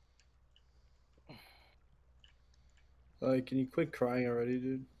 Like, can you quit crying already,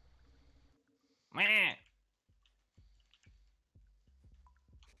 dude? Meh.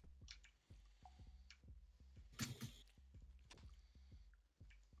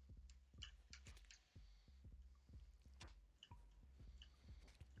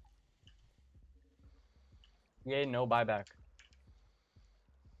 Yay, no buyback.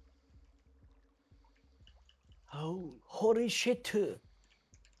 Oh, holy shit.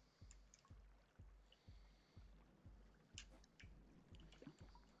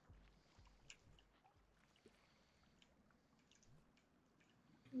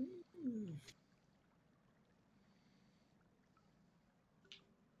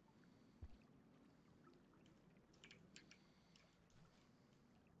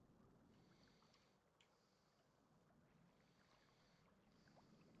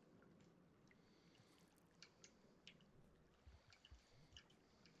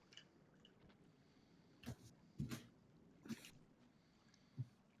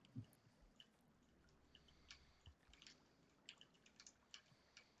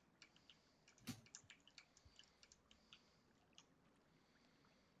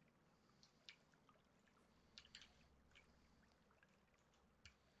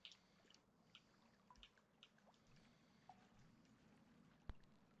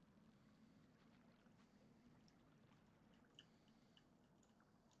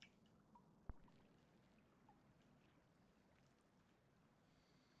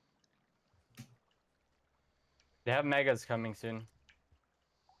 They have megas coming soon.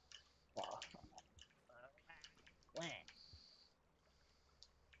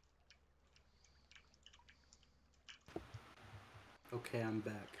 Okay, I'm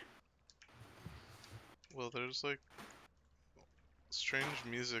back. Well, there's like strange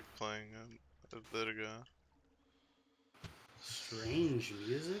music playing a bit ago. Strange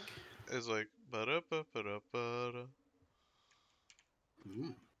music? It's like ba da ba ba da ba da.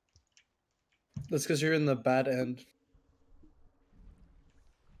 Hmm. That's because you're in the bad end.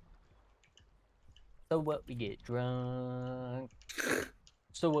 So what, we get drunk.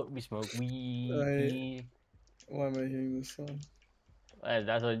 So what, we smoke weed. Why am I hearing this song?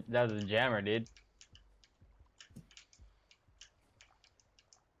 That's a jammer, dude.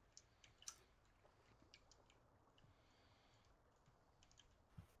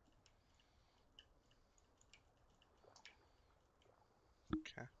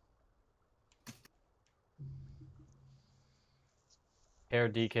 Okay. Here,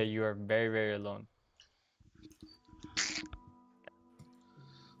 DK, you are very, very alone.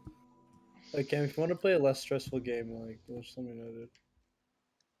 Like, Cam, if you want to play a less stressful game, like, just let me know, dude.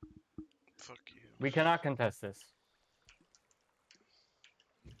 Fuck you. We cannot contest this.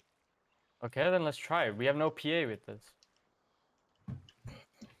 Okay, then let's try it. We have no PA with this.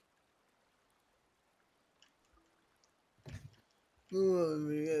 Let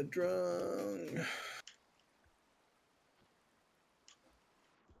me get drunk.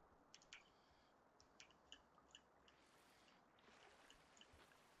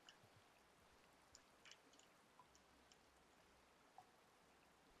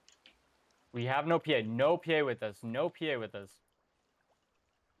 We have no PA. No PA with us. No PA with us.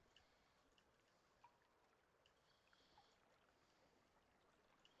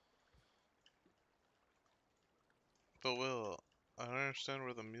 But Will, I don't understand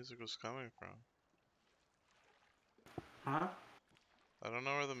where the music was coming from. Huh? I don't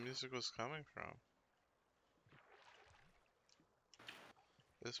know where the music was coming from.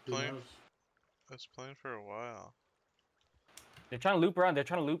 It's Who playing. knows? It's playing for a while. They're trying to loop around. They're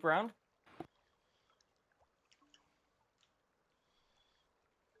trying to loop around.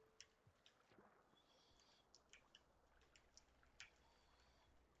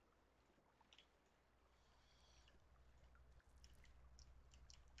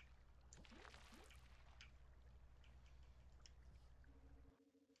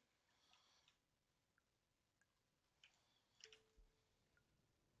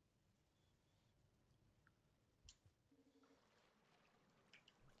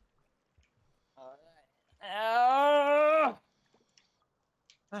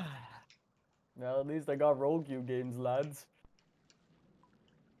 At least I got roll queue games, lads.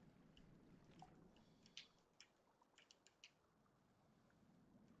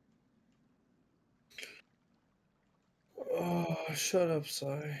 Oh, shut up,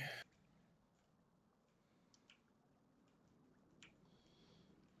 Sai.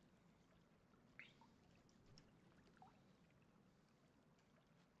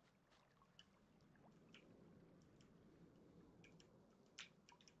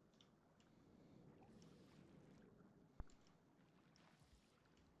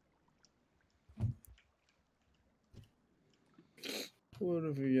 What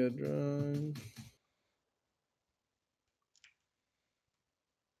if we get drunk?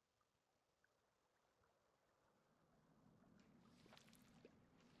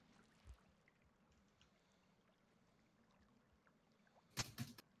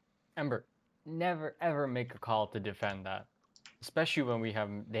 Ember, never ever make a call to defend that, especially when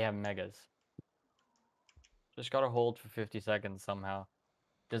they have megas. Just gotta hold for 50 seconds somehow.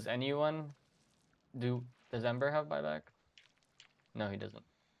 Does anyone Does Ember have buyback? No, he doesn't.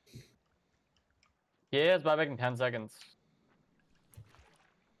 He has buyback in 10 seconds.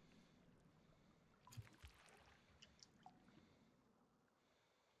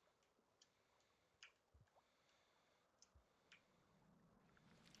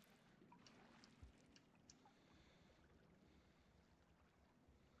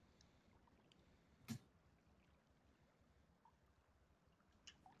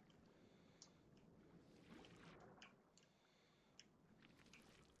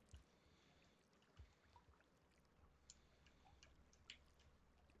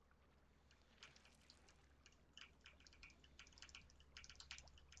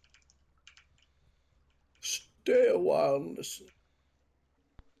 Stay a while and listen.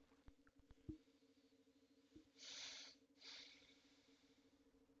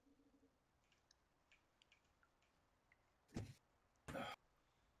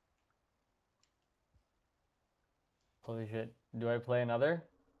 Holy shit. Do I play another?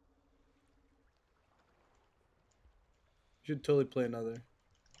 You should totally play another.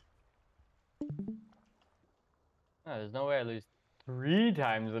 No, there's no way I lose 3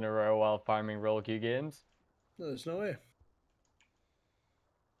 times in a row while farming roll queue games. No, there's no way.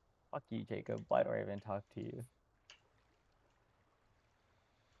 Fuck you, Jacob. Why do I even talk to you?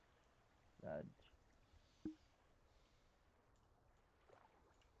 God.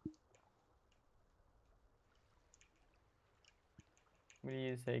 What do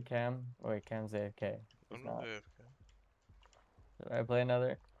you say, Cam? Oh, wait, Cam's AFK. He's I'm not not. AFK. Should I play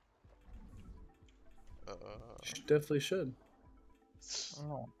another? You definitely should.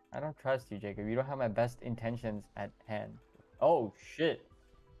 Oh, I don't trust you, Jacob. You don't have my best intentions at hand. Oh, shit.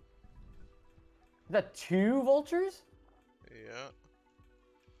 Is that 2 vultures? Yeah.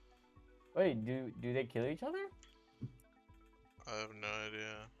 Wait, do they kill each other? I have no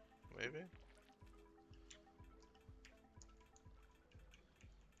idea. Maybe?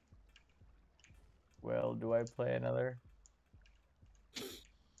 Well, do I play another?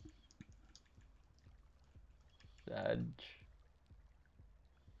 Sad.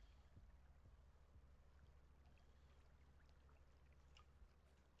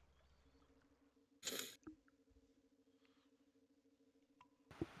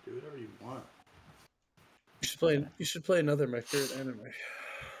 Do whatever you want. You should play another my favorite anime.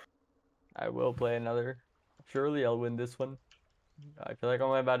 I will play another. Surely I'll win this one. I feel like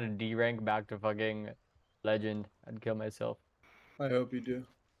I'm about to D-rank back to fucking legend. I'd kill myself. I hope you do.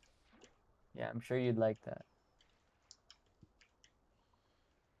 Yeah, I'm sure you'd like that.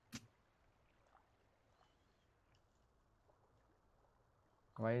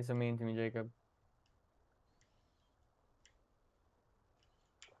 Why are you so mean to me, Jacob?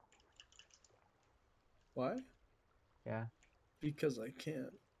 Why? Yeah, Because I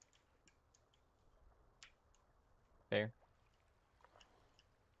can't. fair.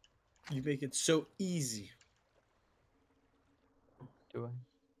 You make it so easy. Do I?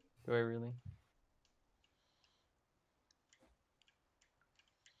 Do I really?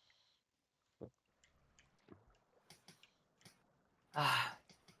 Ah.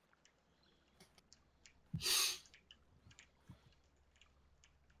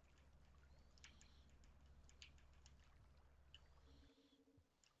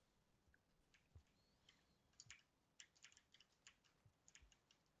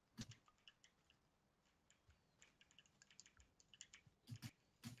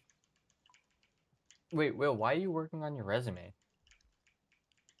 Wait, Will, why are you working on your resume?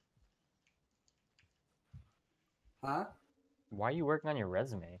 Huh? Why are you working on your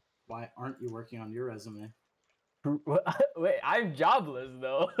resume? Why aren't you working on your resume? Wait, I'm jobless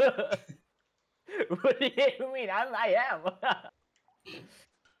though. What do you mean? I am.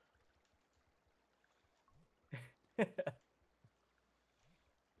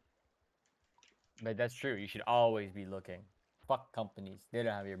 But that's true. You should always be looking. Fuck companies. They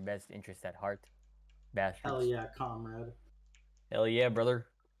don't have your best interest at heart. Bastards. Hell yeah, comrade. Hell yeah, brother.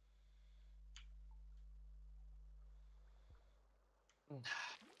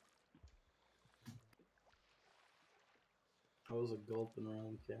 I was a gulping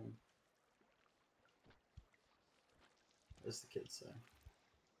around Ken. As the kids say.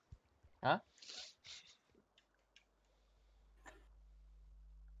 Huh?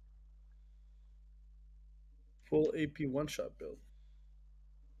 Full AP one-shot build.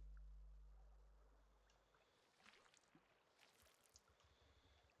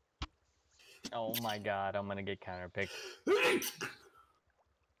 Oh my god, I'm gonna get counterpicked.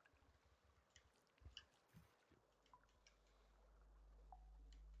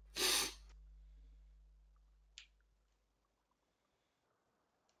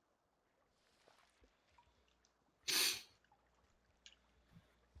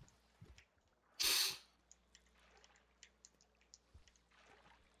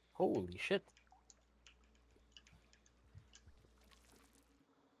 Holy shit.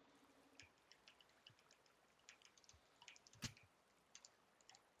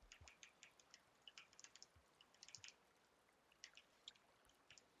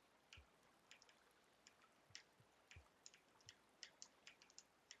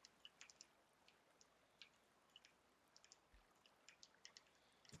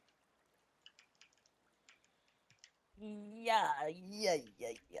 Yeah.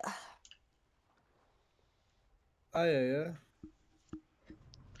 Ah,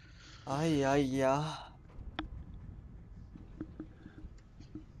 yeah. Yeah.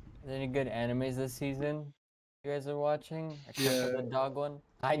 Is there any good animes this season you guys are watching? Except for the Yeah. dog one?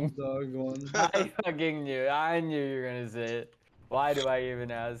 I Dog one. I fucking knew. I knew you were gonna say it. Why do I even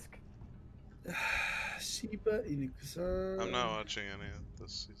ask? Shiba Inu-san. I'm not watching any of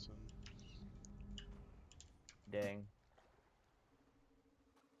this season. Dang.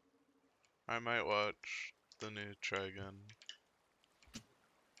 I might watch the new Trigun.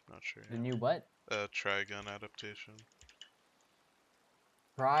 Not sure The yet. new what? Trigun adaptation.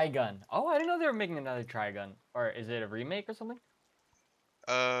 Trigun. Oh, I didn't know they were making another Trigun. Or is it a remake or something?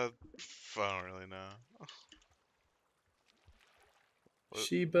 I don't really know. What?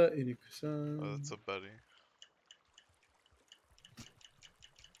 Shiba Inu-san. Oh, that's a buddy.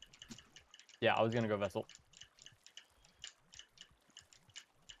 Yeah, I was gonna go Vessel.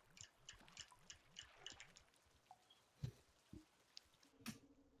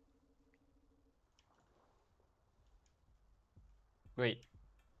 Wait.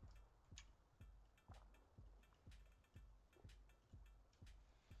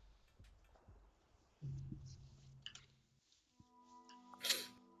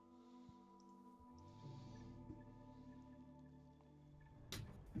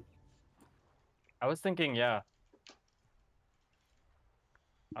 I was thinking, yeah.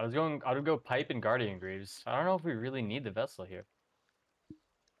 I would go Pipe and Guardian Greaves. I don't know if we really need the Vessel here.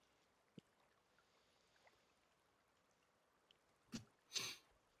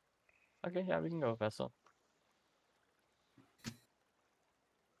 Okay, yeah, we can go Vessel.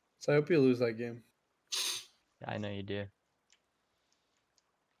 So I hope you lose that game. Yeah, I know you do.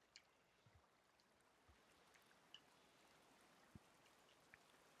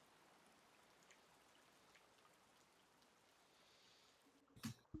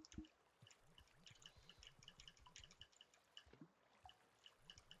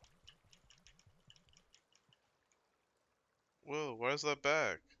 Whoa, where's that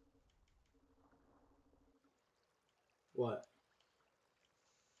back? What?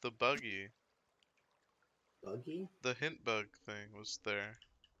 The buggy. Buggy? The hint bug thing was there.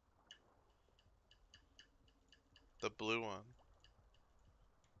 The blue one.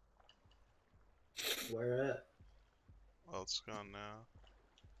 Where at? Well, it's gone now.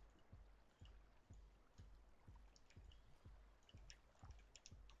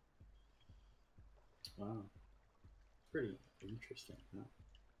 Wow. Pretty interesting,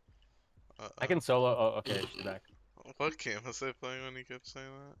 huh? I can solo. Oh, okay, she's back. What game was I playing when you kept saying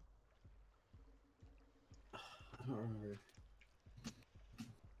that? I don't remember.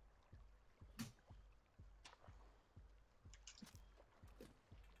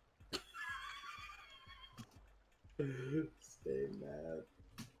 Stay mad.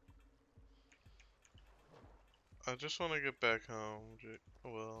 I just want to get back home.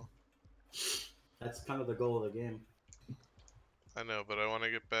 Well, That's kind of the goal of the game. I know, but I want to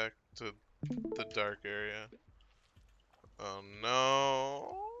get back to the dark area. Oh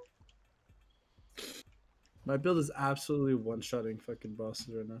no! My build is absolutely one-shotting fucking bosses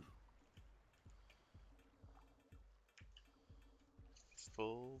right now.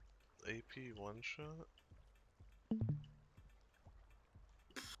 Full AP one shot?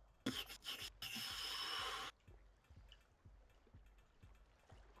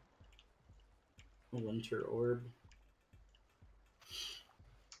 Winter Orb.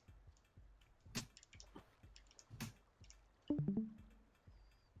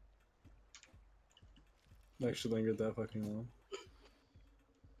 Actually, don't get that fucking long.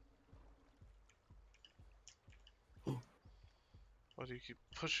 Why do you keep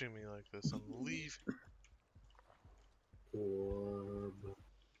pushing me like this? I'm leaving. Orb.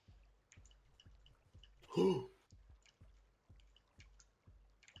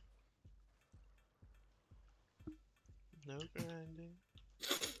 No grinding.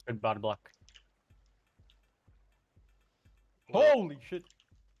 Good body block. Well, Holy shit!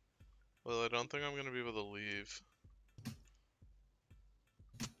 well, I don't think I'm gonna be able to leave.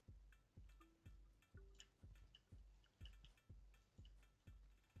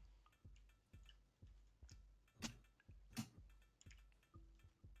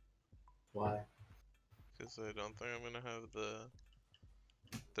 Why? Because I don't think I'm gonna have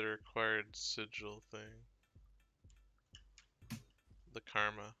the required sigil thing. The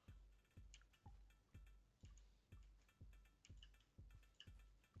karma.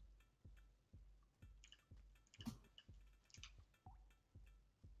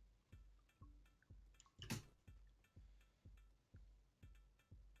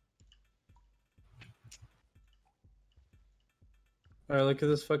 Alright, look at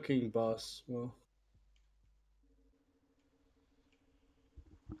this fucking boss. Well,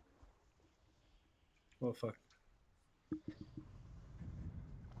 oh fuck.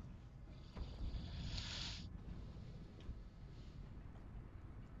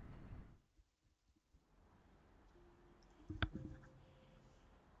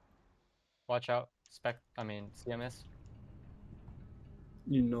 Watch out. CMS.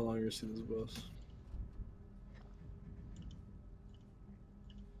 You no longer see this boss.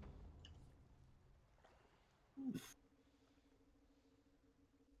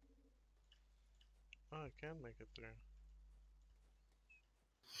 Oh, I can make it through.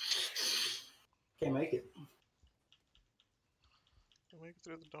 Can't make it. I'll make it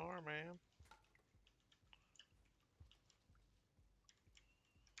through the door, man.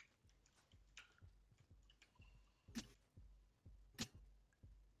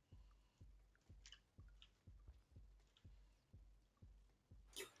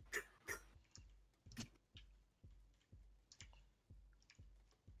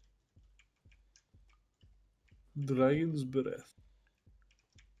 Dragon's Breath.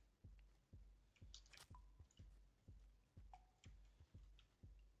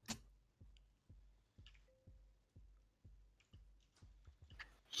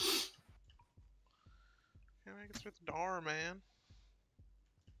 Can't make it through the door, man.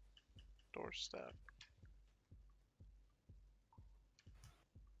 Doorstep.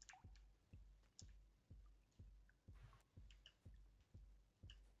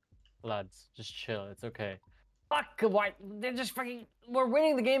 Lads, just chill. It's okay. Fuck, why? They're just fucking. We're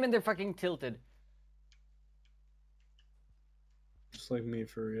winning the game and they're fucking tilted. Just like me,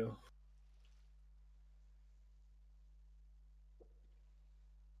 for real.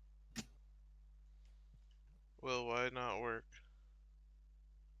 Well, why not work?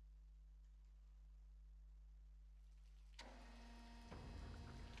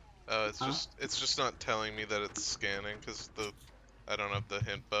 Huh? It's just not telling me that it's scanning because I don't have the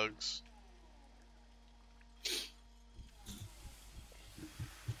hint bugs.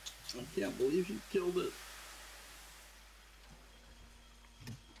 I can't believe you killed it.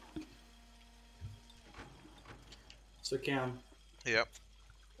 So Cam, Yep.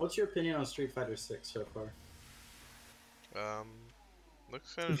 what's your opinion on Street Fighter 6 so far?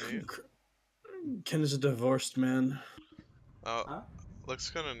 Looks kind of neat. Ken is a divorced man. Huh? Looks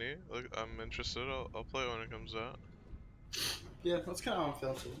kind of neat. Look, I'm interested. I'll play it when it comes out, Yeah, that's kind of how I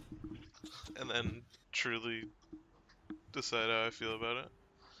felt too. and then truly decide how I feel about it.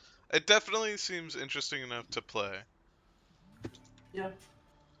 It definitely seems interesting enough to play. Yeah.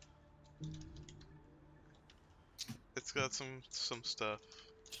 It's got some stuff.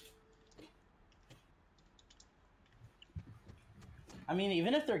 I mean,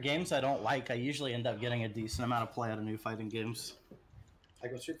 even if they're games I don't like, I usually end up getting a decent amount of play out of new fighting games.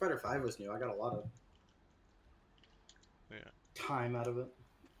 Like when Street Fighter 5 was new, I got a lot of time out of it.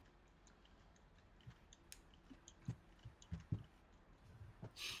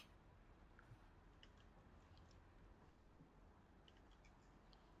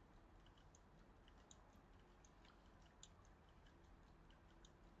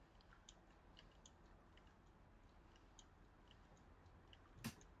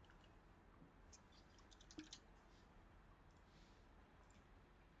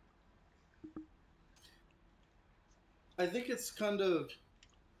 I think it's kind of.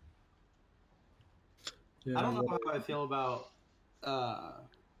 Yeah, I don't know how I feel about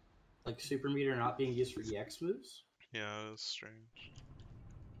like super meter not being used for EX moves. Yeah, it was strange.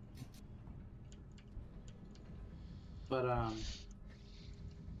 But I'm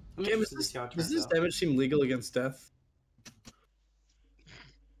Cam, interested to see how it does turns this out. damage seem legal against death?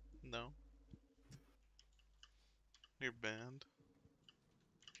 No. You're banned.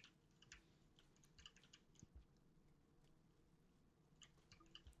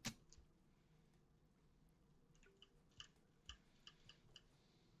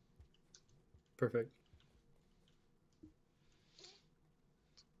 Perfect.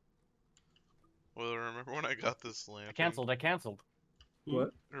 Well, remember when I got this I lantern? canceled. I canceled.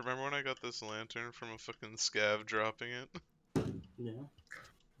 What? Remember when I got this lantern from a fucking scav dropping it? Yeah.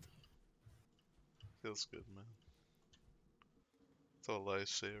 Feels good, man. It's a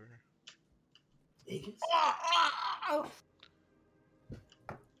lifesaver. Vegas?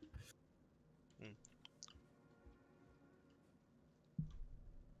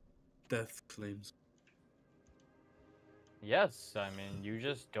 Death claims. Yes, I mean you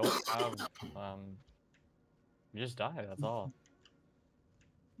just don't have you just die. That's all.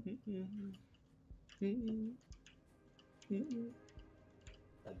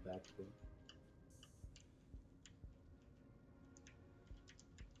 That back thing.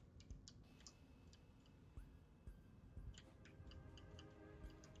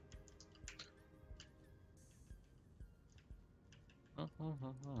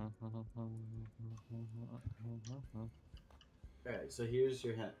 Alright, so here's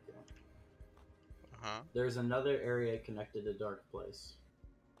your hint. Huh? There's another area connected to Dark Place.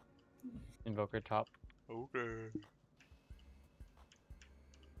 Invoker top. Okay.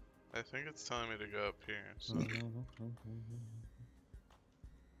 I think it's telling me to go up here, so.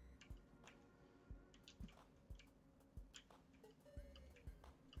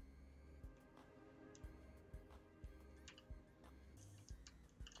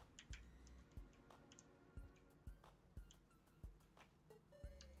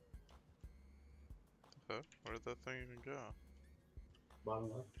 Fuck, where did that thing even go? Bottom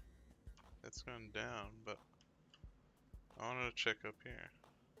left. It's going down, but I wanted to check up here.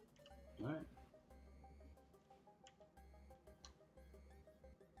 Alright.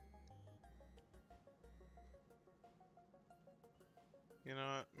 You know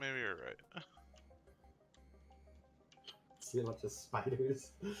what? Maybe you're right. See a bunch of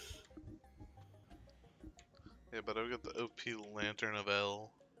spiders. Yeah, but I've got the OP Lantern of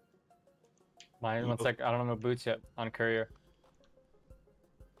L. Mine, one sec. I don't have no boots yet on courier.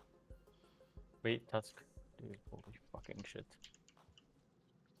 Wait, Tusk. Dude, holy fucking shit.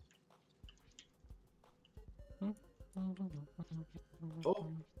 Oh.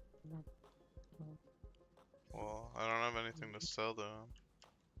 Well, I don't have anything to sell to him.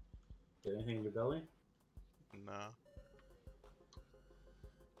 Got anything in your belly? No.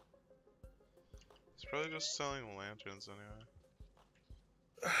 He's probably just selling lanterns anyway.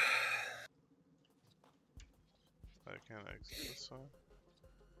 I can't exit this way.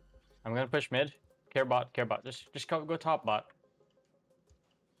 I'm gonna push mid. Care bot, care bot. Just go top bot.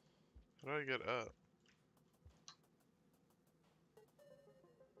 How do I get up?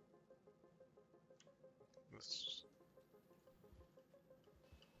 This...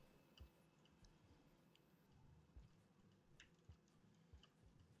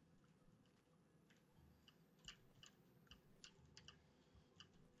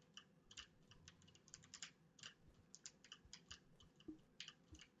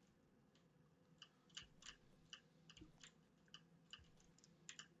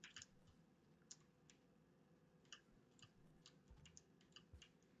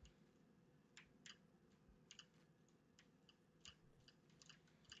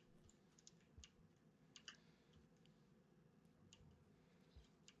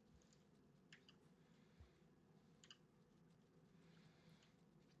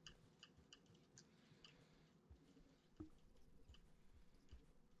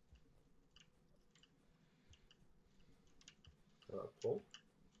 Pull?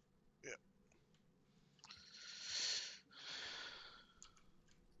 Yeah.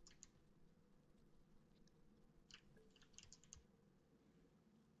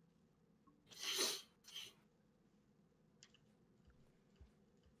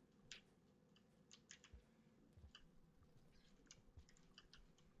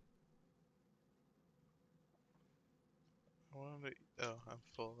 I wanted to... Oh, I'm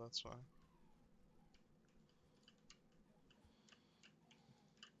full, that's fine.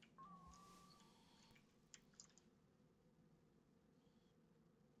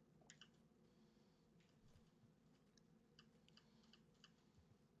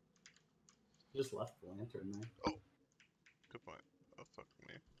 Just left the lantern there. Oh, good point. Oh, fuck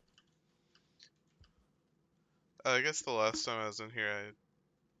me. I guess the last time I was in here,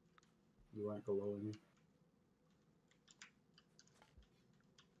 You weren't below me.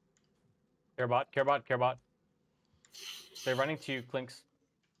 Care bot. They're running to you, Clinks.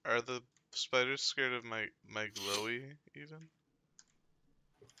 are the spiders scared of my glowy even?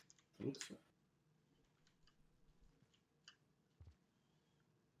 I think so.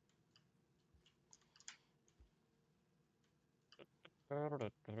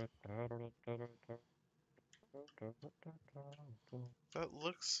 That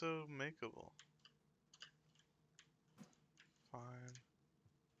looks so makeable. Fine.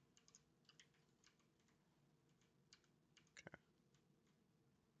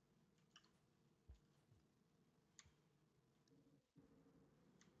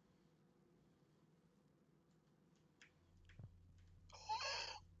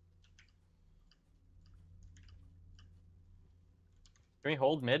 Can we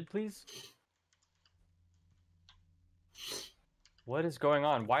hold mid, please? What is going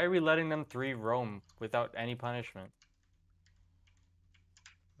on? Why are we letting them 3 roam without any punishment?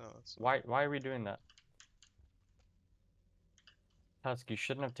 Oh, that's Why are we doing that? Tusk, you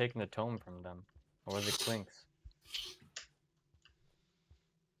shouldn't have taken the tome from them. Or was it Clinks?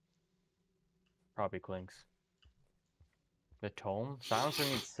 Probably Clinks. The tome? Silencer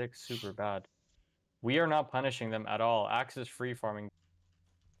needs 6 super bad. We are not punishing them at all. Axe is free farming.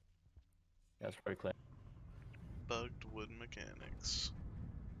 That's probably Clinks. bugged wood mechanics.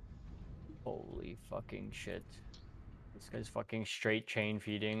 Holy fucking shit. This guy's fucking straight chain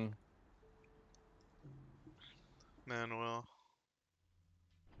feeding. Manuel.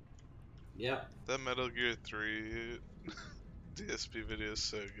 Yeah. That Metal Gear 3 DSP video is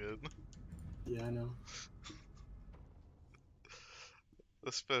so good. Yeah, I know.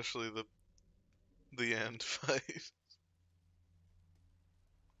 Especially the end fight.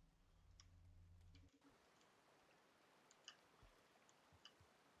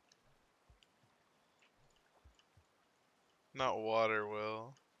 Not water,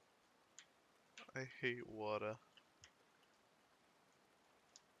 Will. I hate water.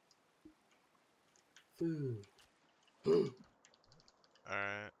 Food. Alright.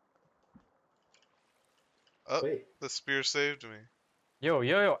 Oh, Wait. the spear saved me.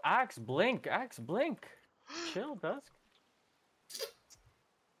 Yo, Axe blink, Axe blink. Chill, Dusk.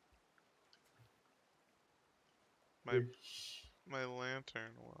 Your, My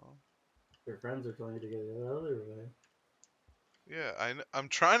lantern, Will. your friends are telling you to go the other way. Yeah, I'm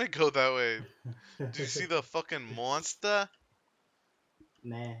trying to go that way. Did you see the fucking monster?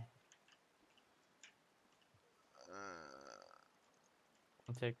 Nah.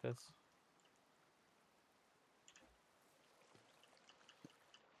 I'll take this.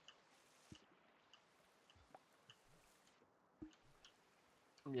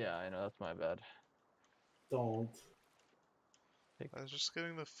 Yeah, I know, that's my bad. Don't. I was just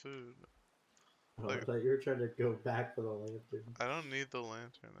getting the food. Oh, Like- I thought you were trying to go back for the lantern. I don't need the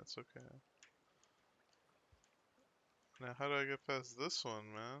lantern, that's okay. Now, how do I get past this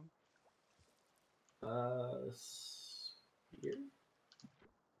one, man? Here?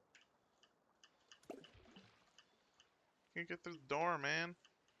 Can't get through the door, man.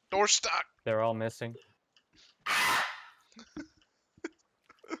 Door stuck! They're all missing.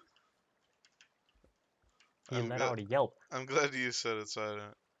 He I'm let glad- out a yelp. I'm glad you said it so I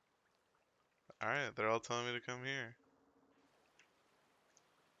don't. Alright, they're all telling me to come here.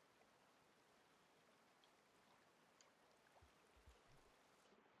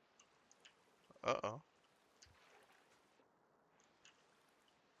 Uh-oh.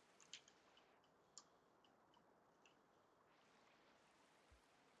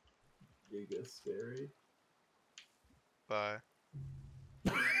 You get scary. Bye.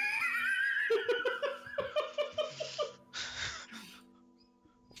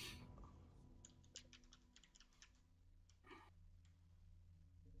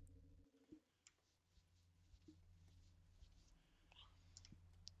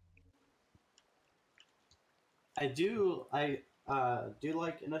 I do like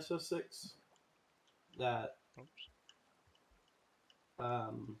an SO6 that Oops.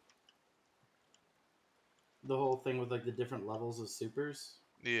 The whole thing with like the different levels of supers.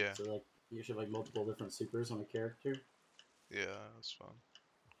 Yeah, So like you should have like multiple different supers on a character. yeah, that's fun.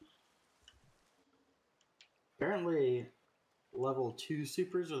 Apparently level 2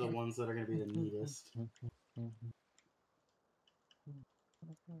 supers are the ones that are gonna be the neatest.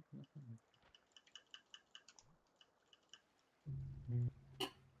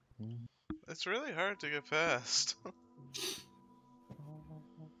 It's really hard to get past.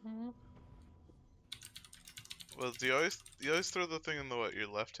 Well, do you always throw the thing in the what? Your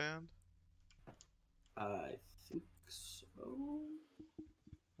left hand? I think so.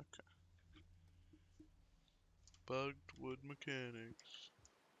 Bugged wood mechanics.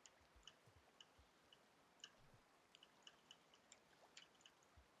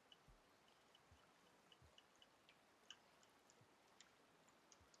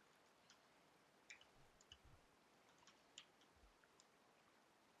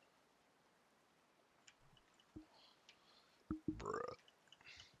 Bruh.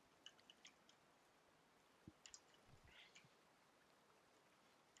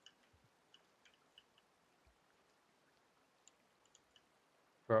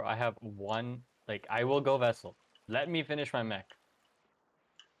 Bro, I have one. Like, I will go vessel. Let me finish my mech.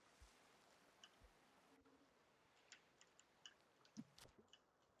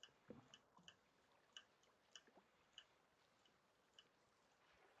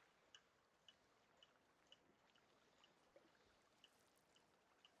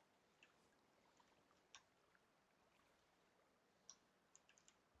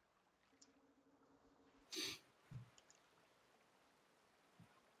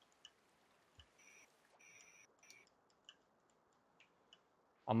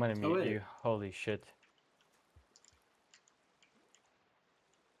 I'm gonna mute wait. you. Holy shit.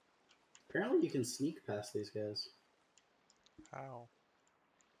 Apparently, you can sneak past these guys. How?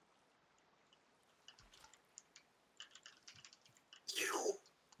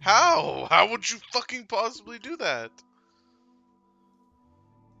 How? How would you fucking possibly do that?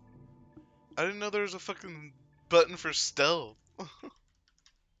 I didn't know there was a fucking button for stealth.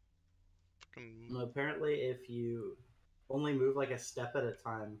 Fucking... Apparently, if you only move like a step at a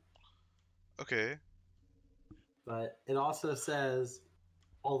time, Okay. but it also says,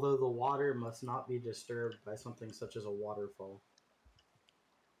 although the water must not be disturbed by something such as a waterfall.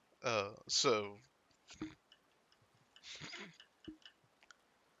 So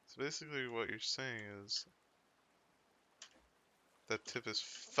basically what you're saying is that tip is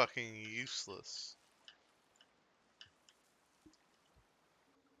fucking useless.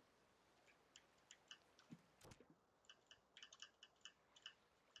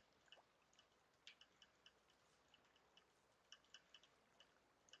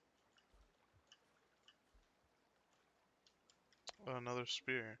 Oh, another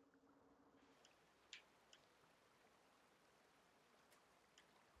spear.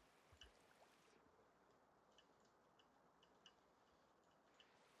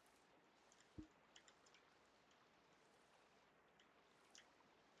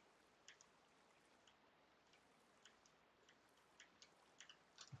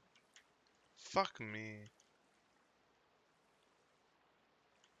 Fuck me.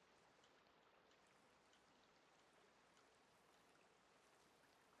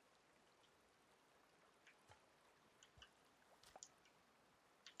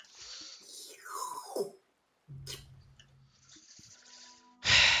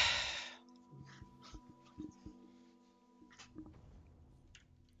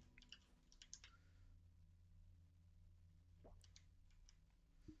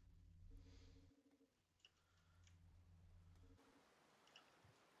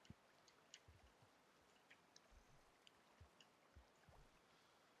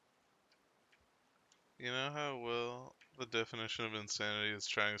 You know how, well, the definition of insanity is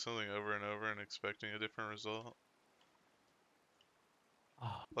trying something over and over and expecting a different result?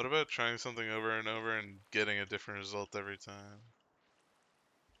 Oh, What about trying something over and over and getting a different result every time?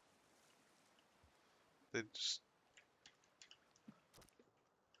 They just...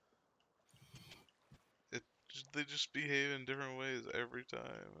 they just behave in different ways every time.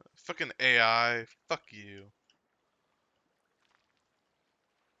 Fucking AI. Fuck you.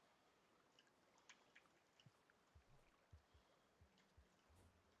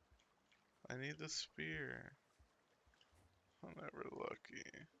 I need the spear. I'm never lucky.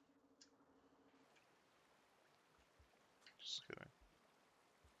 Just kidding.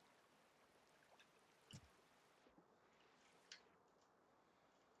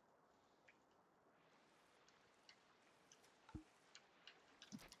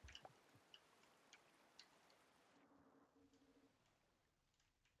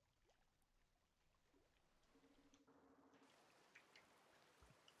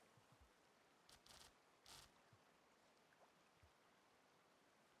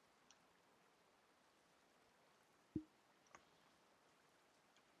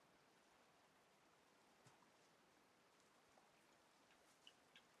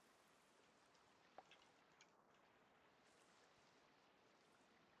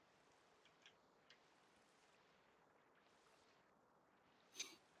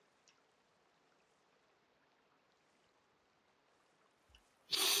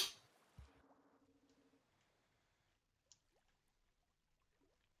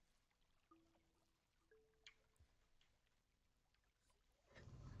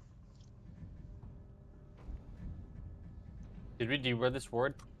 Did we deward this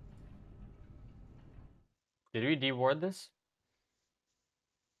ward? Did we deward this?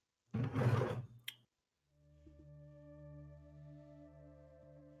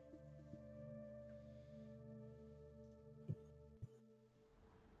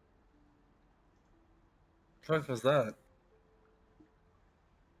 What was that?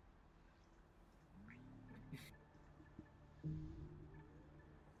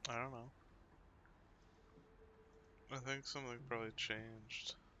 I don't know. I think something probably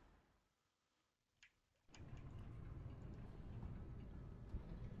changed.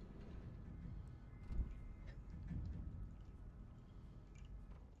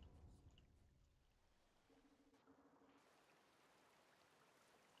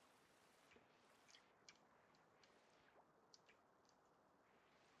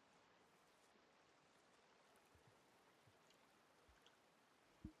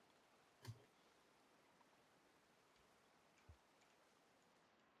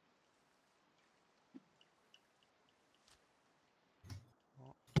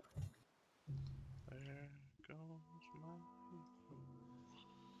 Oh, there goes my...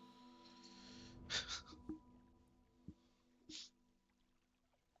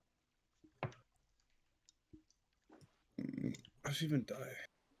 How'd she even die?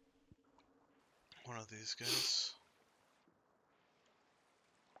 One of these guys.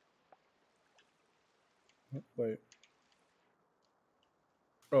 Wait.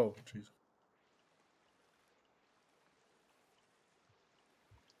 Oh, jeez.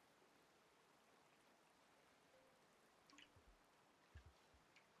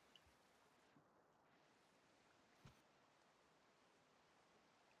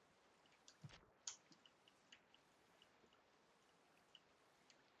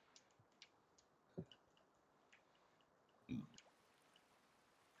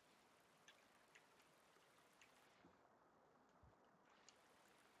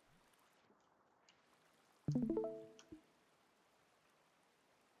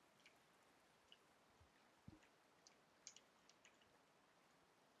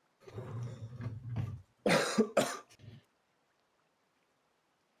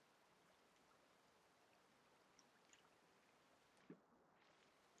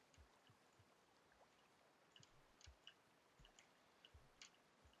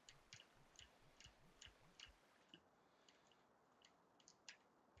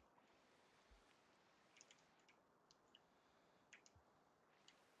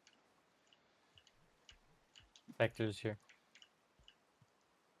 Vector's here.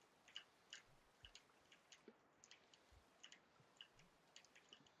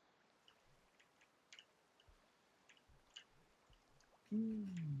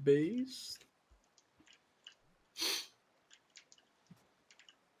 Base.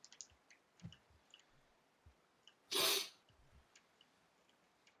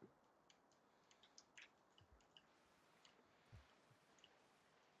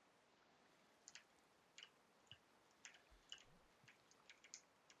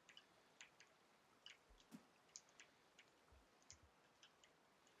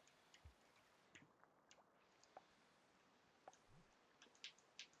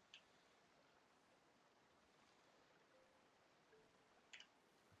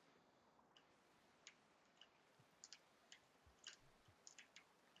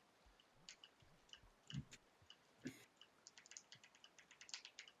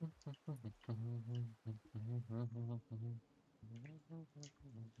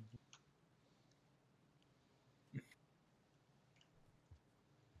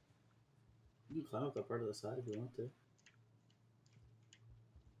 You can climb up that part of the side if you want to.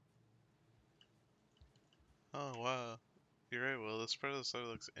 Oh, wow. You're right, Will. This part of the side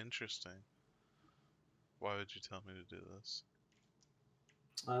looks interesting. Why would you tell me to do this?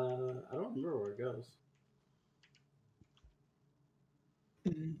 I don't remember where it goes.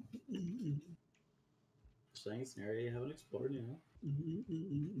 Saying it's an area you haven't explored, you know.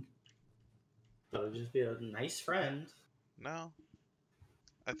 Thought it'd just be a nice friend. No.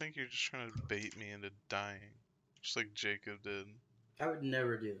 I think you're just trying to bait me into dying. Just like Jacob did. I would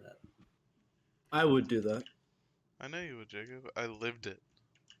never do that. I would do that. I know you would, Jacob. I lived it.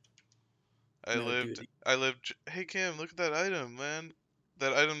 No, dude. I lived. Hey, Cam, look at that item, man.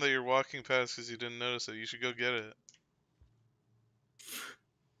 That item that you're walking past because you didn't notice it. You should go get it.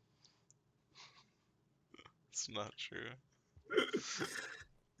 It's not true.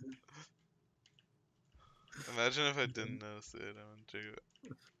 Imagine if I didn't notice the item, Jacob.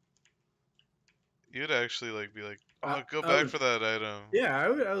 You'd actually like be like, "Oh, go I back would- for that item." Yeah, I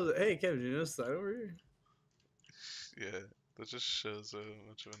would. Hey, Kevin, did you notice that over here? Yeah, that just shows how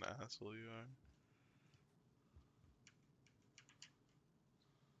much of an asshole you are.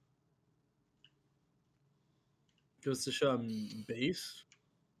 Goes to show I'm base.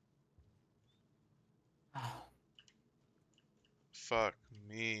 Fuck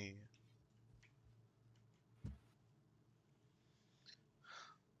me.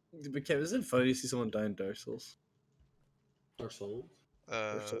 But Kev, isn't it funny to see someone die in Dark Souls? Dark Souls.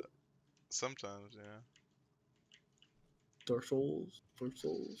 Dark Souls. Sometimes, yeah. Dark Souls. Dark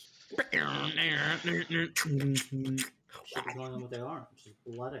Souls. Shit is going on with their arms. Just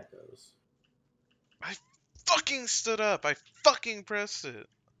blood echoes. I fucking stood up. I fucking pressed it.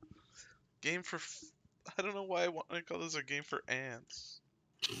 Game for. I don't know why I want to call this a game for ants.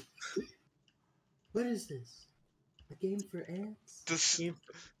 What is this? A game for ants? This.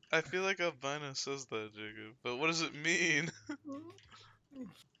 I feel like Albino says that, Jacob. But what does it mean?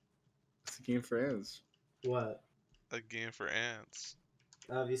 It's a game for ants. What? A game for ants.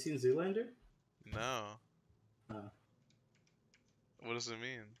 Have you seen Zoolander? No. Oh. What does it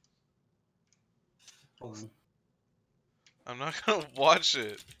mean? Hold on. I'm not gonna watch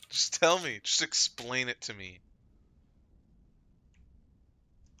it. Just tell me. Just explain it to me.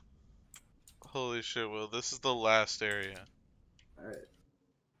 Holy shit, Will. This is the last area. Alright.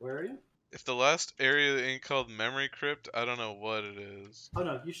 Where are you? If the last area ain't called Memory Crypt, I don't know what it is. Oh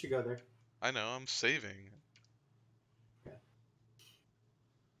no, you should go there. I know, I'm saving. Okay.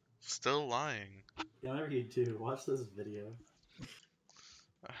 Still lying. Yeah, whenever you do, watch this video.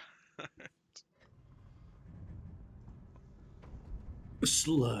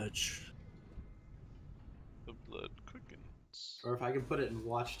 Sludge. The blood quickens. Or if I can put it and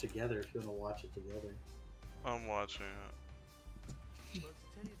watch together if you want to watch it together. I'm watching it. Well, to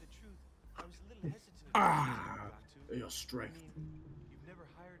tell you the truth, I was a little hesitant about Your strength. you've never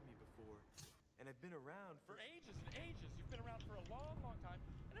hired me before, and I've been around for ages and ages. You've been around for a long, long time.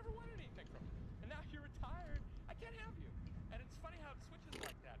 I never wanted anything from you, and now you're retired. I can't have you. And it's funny how it switches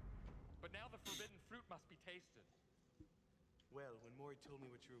like that. But now the forbidden fruit must be tasted. Well, when Maury told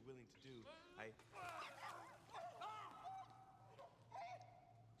me what you were willing to do, I...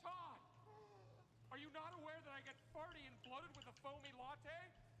 Todd! Are you not aware that I get farty and bloated with a foamy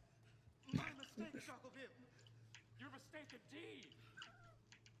latte? My mistake, Shackleville. Your mistake indeed.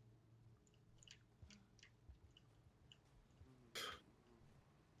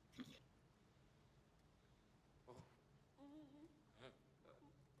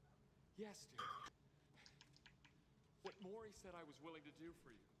 Yes, dear. What Maury said I was willing to do for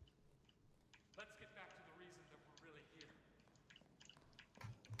you. Let's get back to the reason that we're really here.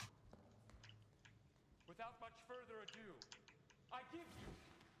 Without much further ado, I give you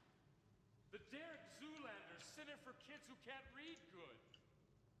the Derek Zoolander Center for Kids Who Can't Read Good.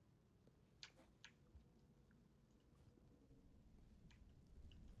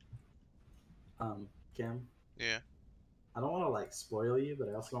 Kim? Yeah. I don't want to, like, spoil you, but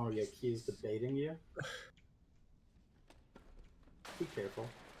I also don't want to get accused of baiting you. Be careful.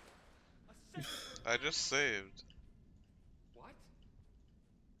 I just saved. What?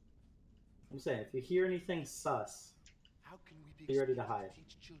 I'm saying, if you hear anything sus, How can we be ready to expected hide.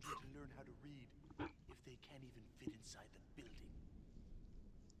 teach children to learn how to read if they can't even fit inside the building?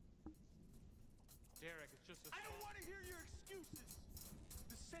 Derek, it's just I don't want to hear your excuses.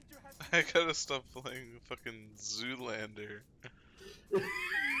 The center has to I gotta stop playing fucking Zoolander.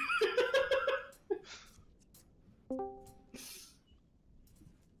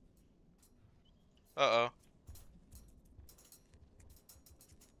 Uh-oh.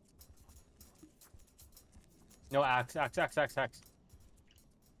 No, axe.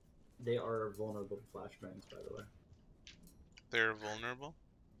 They are vulnerable to flashbangs, by the way. They're vulnerable?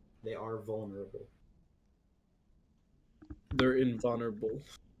 They are vulnerable. They're invulnerable.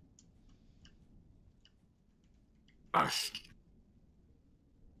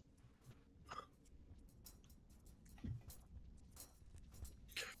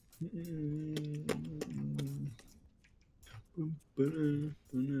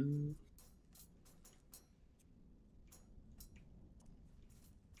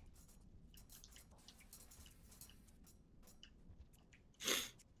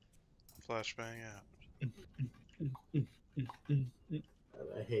 Flashbang out.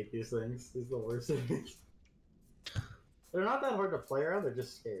 I hate these things. These are the worst things. They're not that hard to play around, they're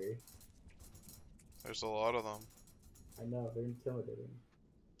just scary. There's a lot of them. I know, they're intimidating.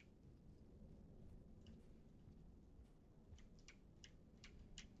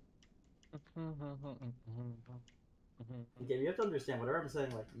 Okay, you have to understand, whenever I'm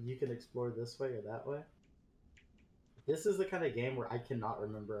saying, like, you can explore this way or that way, this is the kind of game where I cannot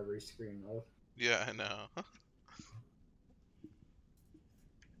remember every screen of. Yeah, I know.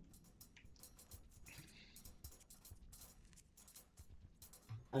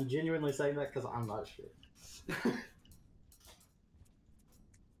 I'm genuinely saying that because I'm not sure.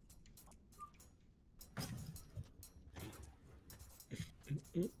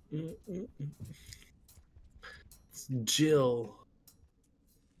 It's Jill.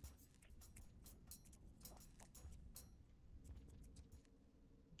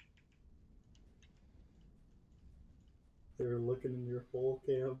 They were looking in your hole,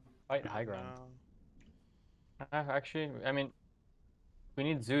 Cam. Fight high ground. No. Actually, I mean, we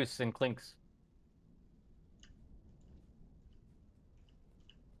need Zeus and Clinks.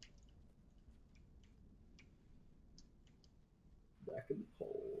 Back in the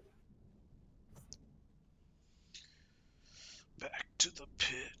hole. Back to the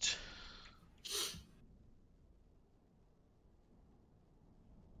pit.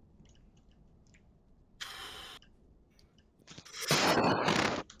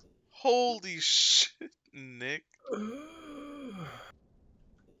 Holy shit, Nick.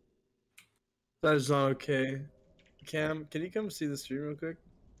 That is not okay. Cam, can you come see the stream real quick?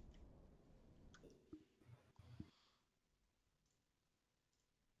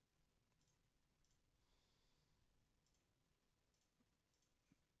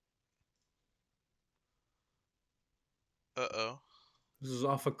 Uh-oh. This is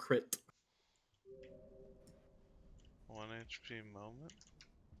off a crit. 1 HP moment.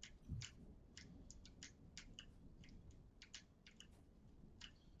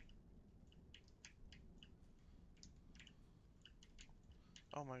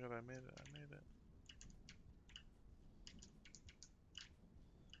 Oh my god, I made it, I made it.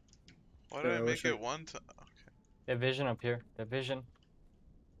 Why did Yeah, I I make wish I- it one time? Okay. That vision up here. That vision.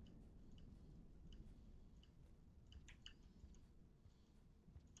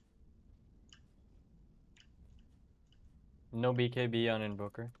 No BKB on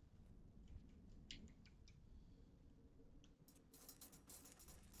Invoker.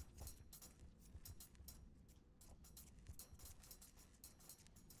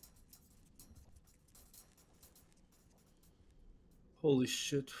 Holy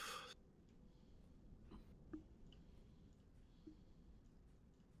shit.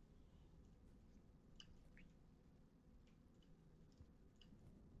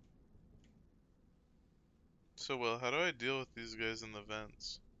 So, Will, how do I deal with these guys in the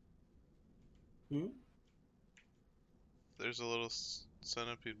vents? Hmm? There's a little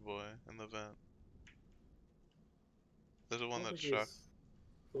centipede boy in the vent. There's the one that's shocked.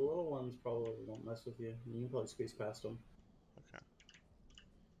 The little ones probably won't mess with you. You can probably squeeze past them. Okay.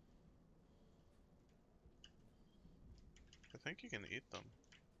 I think you can eat them.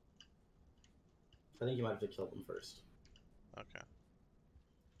 I think you might have to kill them first. Okay.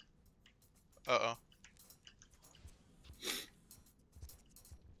 Uh-oh.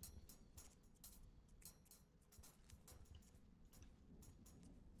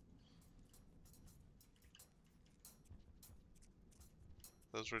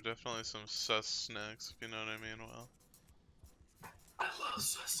 Those were definitely some sus snacks, if you know what I mean, Will. I love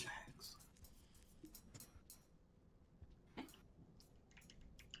snacks.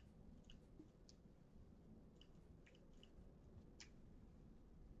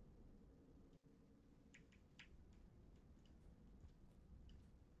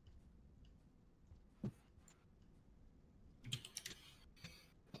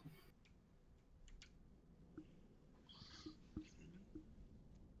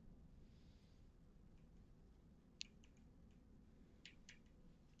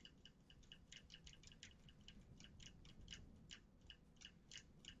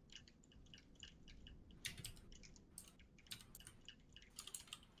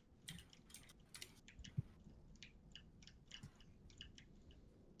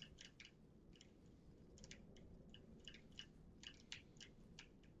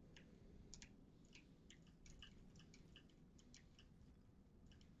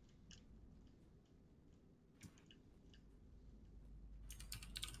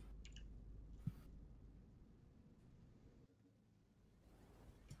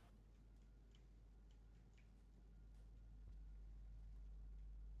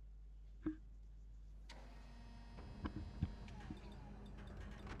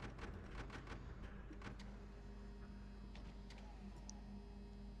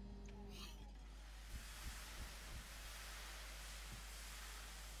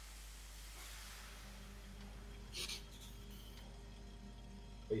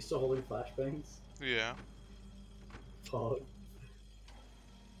 Are you still holding flashbangs? Yeah. Fuck.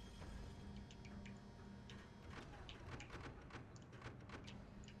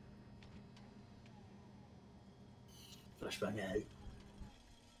 Flashbang out.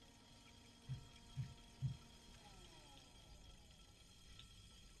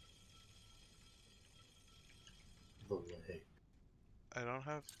 The leg. I don't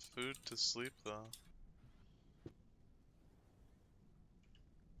have food to sleep, though.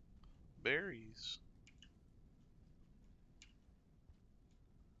 berries.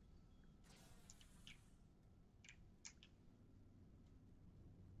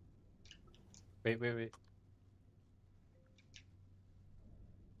 Wait.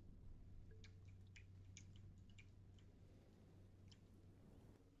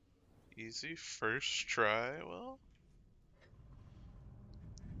 Easy first try. Well,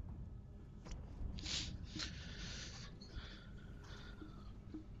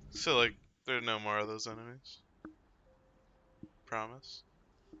 so like there are no more of those enemies. Promise.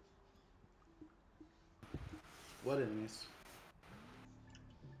 What enemies?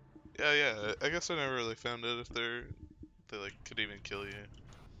 Yeah. I guess I never really found out if they like could even kill you.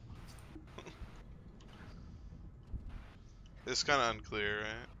 It's kind of unclear,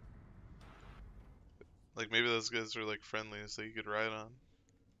 right? Like maybe those guys are like friendlies that you could ride on.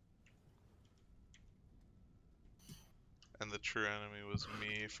 And the true enemy was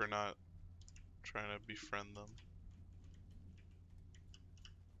me for not trying to befriend them.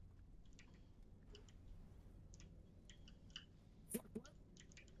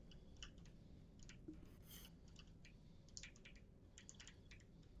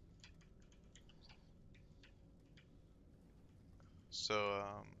 So,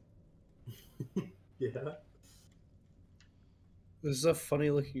 Yeah. This is a funny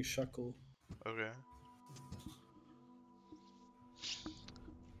looking shuckle. okay.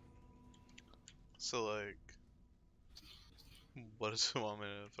 So like, what does it want me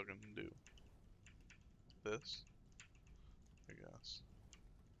to fucking do? This? I guess.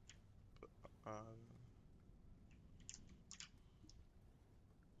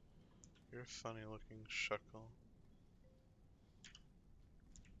 You're a funny looking shuckle.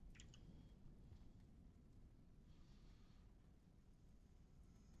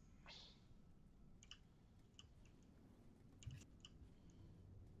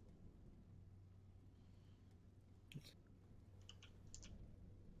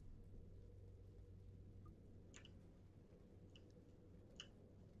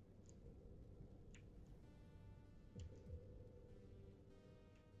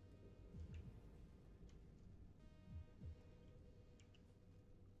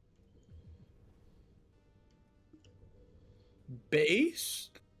 Base?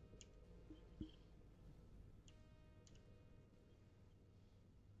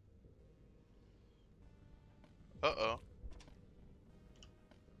 Uh-oh.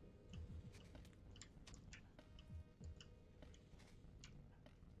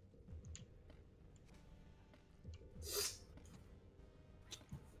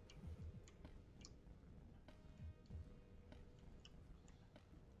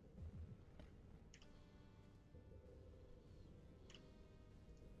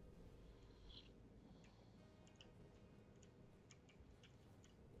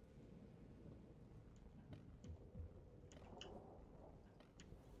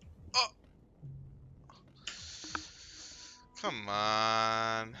 Oh! Come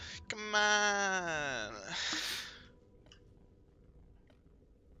on. Come on.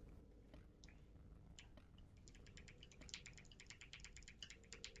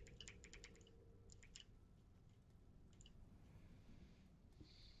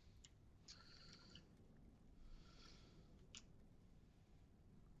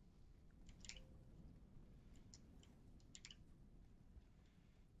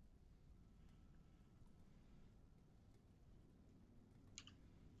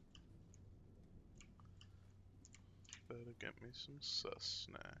 Better get me some sus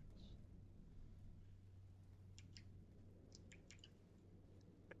snacks.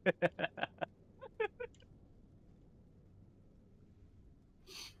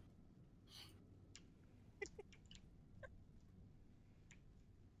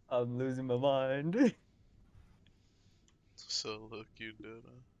 I'm losing my mind. So look, you did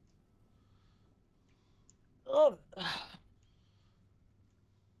Oh.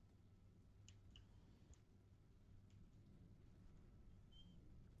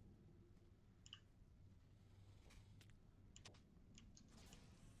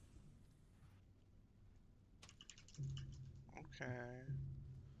 Okay.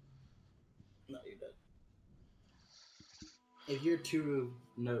 No, you're dead. If you're two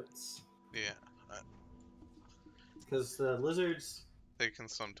notes, Yeah. because the lizards, They can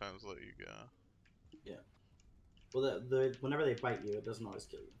sometimes let you go. well, whenever they bite you, it doesn't always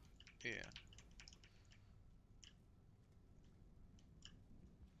kill you. Yeah.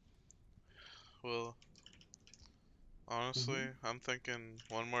 Well, honestly, I'm thinking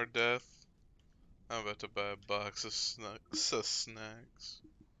one more death. I'm about to buy a box of snacks.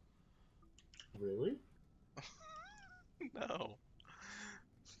 Really? No.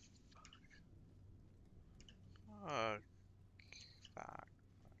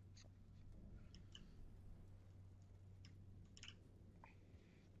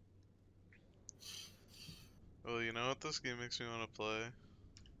 what this game makes me want to play.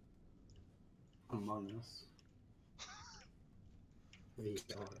 Among Us.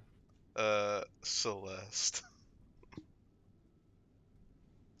 VR. Celeste.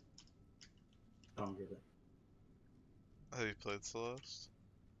 I don't get it. Have you played Celeste?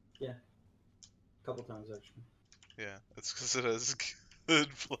 Yeah. A couple times actually. Yeah, it's because it has good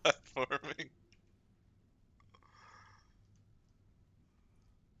platforming.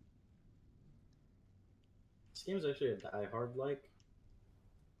 This game's actually a Die Hard like.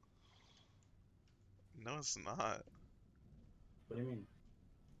 No, it's not. What do you mean?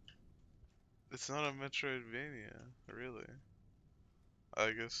 It's not a Metroidvania, really.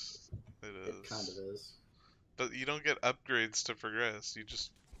 I guess it It kind of is. is. But you don't get upgrades to progress, you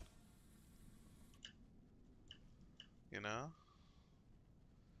just... You know?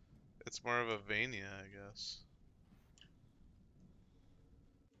 It's more of a Vania, I guess.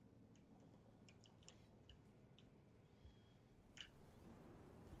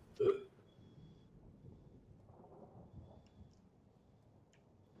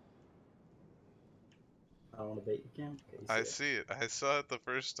 I don't want to bait you, Cam. Okay, you I see it. see it. I saw it the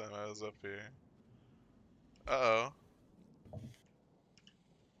first time I was up here. Uh-oh.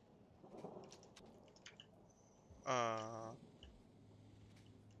 Uh...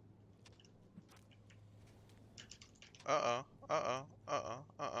 Uh-oh. Uh-oh. Uh-oh.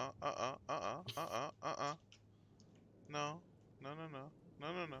 Uh-oh. Uh-oh. Uh-oh. Uh-oh. Uh-oh. No. No, no, no. No,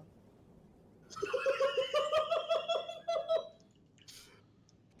 no, no.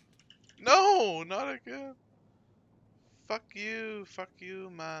 No! Not again! Fuck you,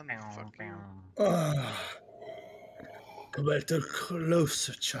 man. Fuck you. Come a little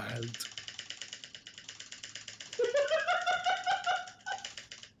closer, child.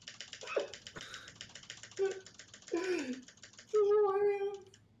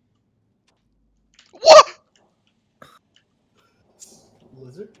 What?!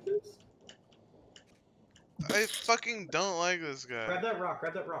 Lizard juice? I fucking don't like this guy. Grab that rock,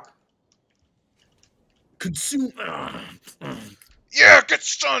 grab that rock. Consume. Yeah, get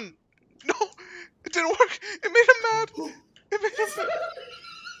stunned! No! It didn't work! It made him mad! It made him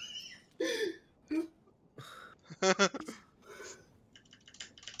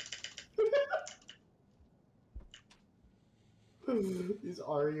mad! These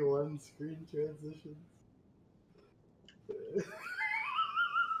RE1 screen transitions.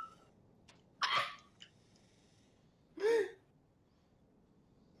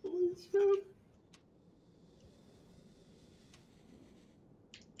 Holy shit.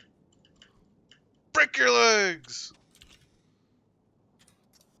 Break your legs!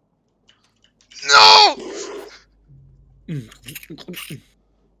 No!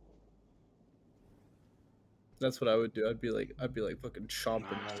 That's what I would do. I'd be like fucking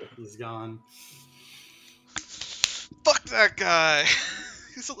chomping. He's gone. Fuck that guy!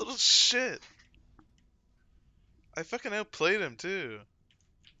 He's a little shit. I fucking outplayed him too.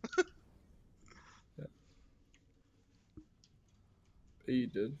 Yeah, you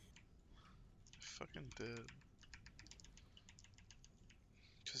did. I fucking did.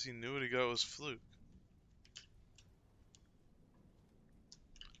 Because he knew what he got was fluke.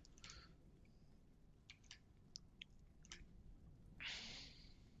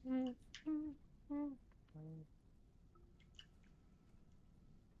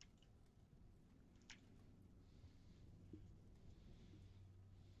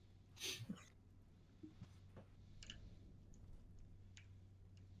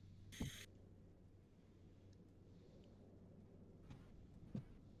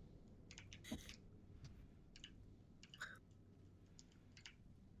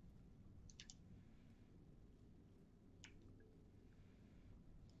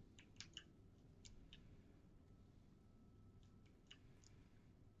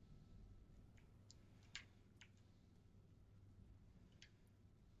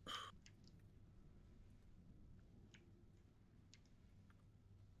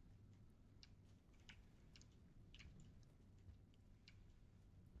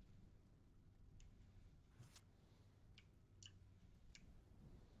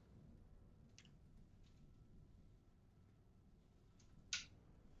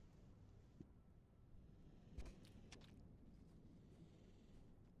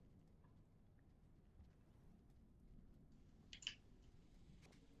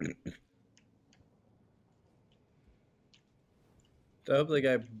 I hope the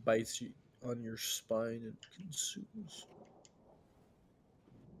guy bites you on your spine and consumes.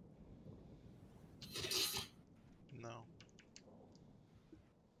 No.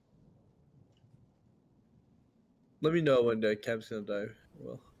 Let me know when Cam's gonna die.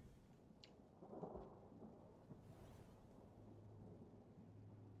 Well,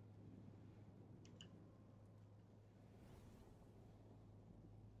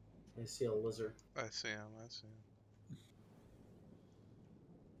 I see a lizard. I see him. I see him.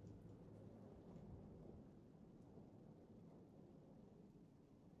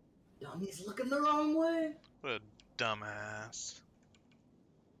 Dummy's looking the wrong way. What a dumbass.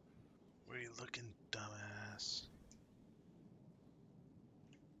 Where are you looking, dumbass?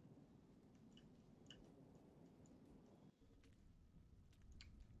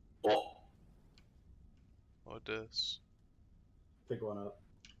 Oh. What this? Pick one up.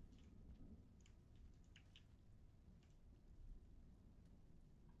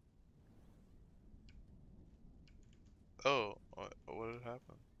 Oh, what did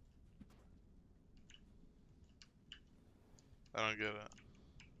happen? I don't get it.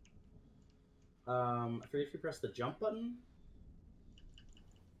 I forget if you press the jump button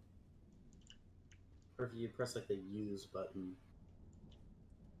or if you press like the use button.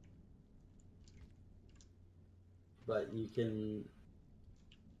 But you can.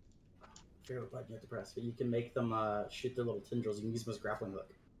 I forget what button you have to press, but you can make them shoot their little tendrils. You can use them as a grappling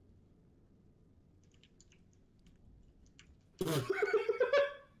hook.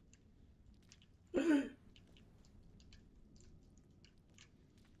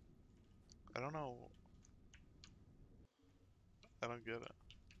 I don't know. I don't get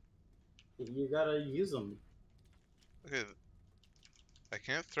it. You gotta use them. Okay, I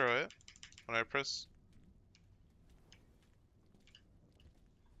can't throw it when I press.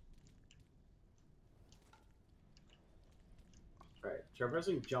 Alright, try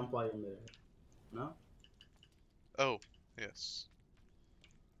pressing jump while you're in there. No? Oh, yes.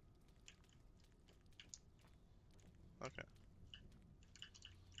 Okay.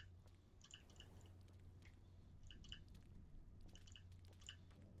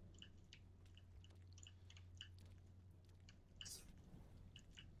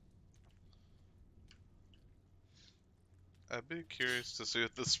 I'd be curious to see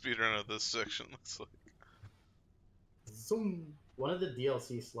what the speedrun of this section looks like. Zoom! One of the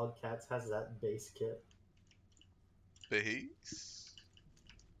DLC slug cats has that base kit. Base?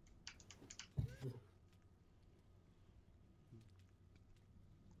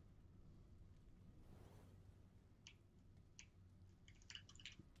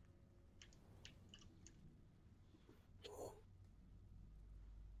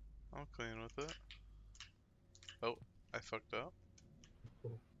 I'm clean with it. Oh, I fucked up.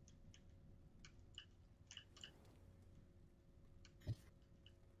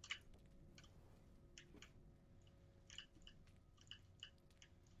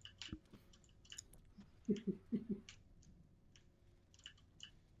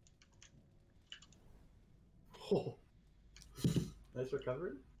 Oh. Nice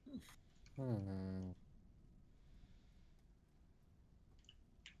recovery. Hmm.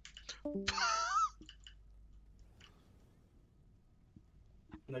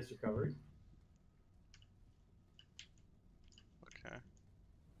 Nice recovery. Okay.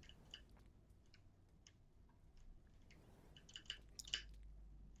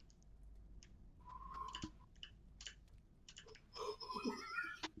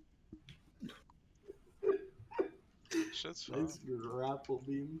 Shit's fine. Nice grapple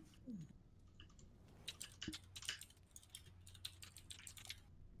beam.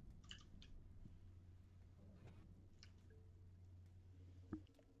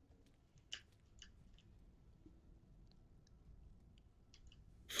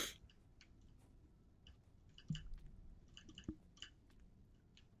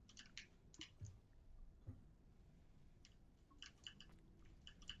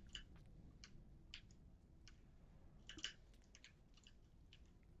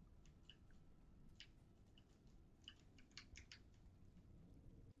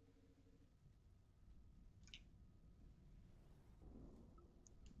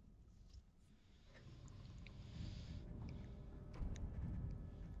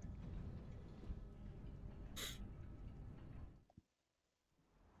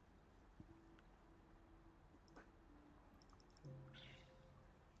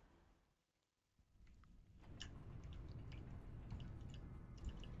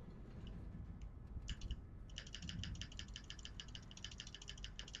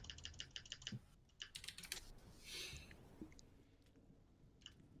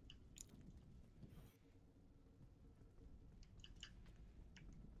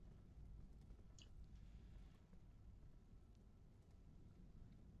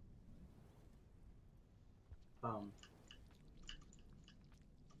 Um,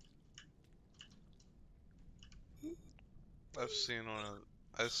 I've seen one of.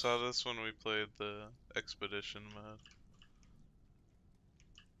 I saw this when we played the expedition mode.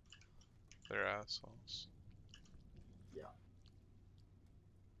 They're assholes. yeah.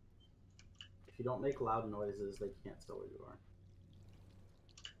 you don't make loud noises, they can't tell where you are.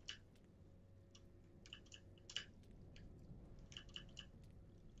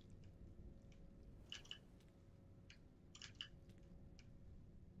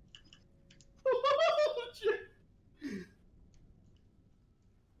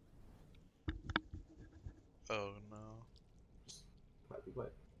 Oh no.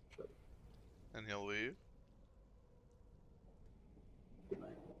 What? And he'll leave? Good night.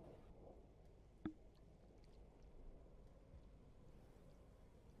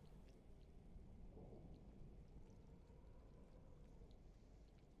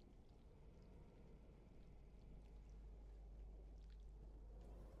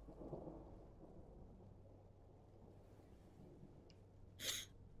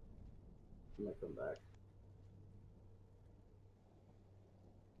 I might come back.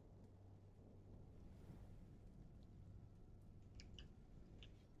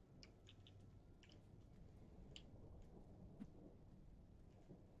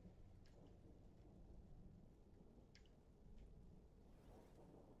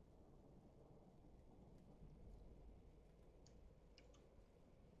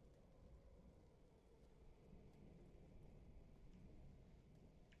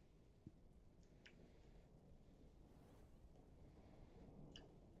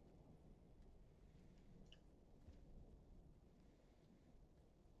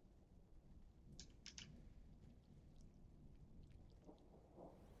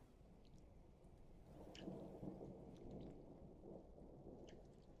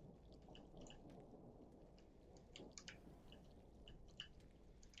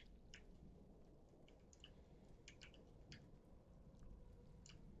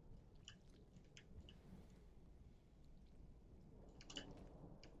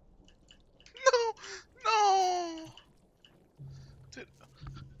 No! No! Did...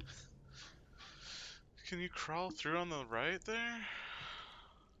 Can you crawl through on the right there?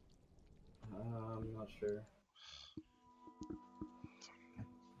 I'm not sure.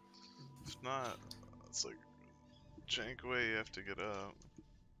 If not, it's like jank way you have to get up.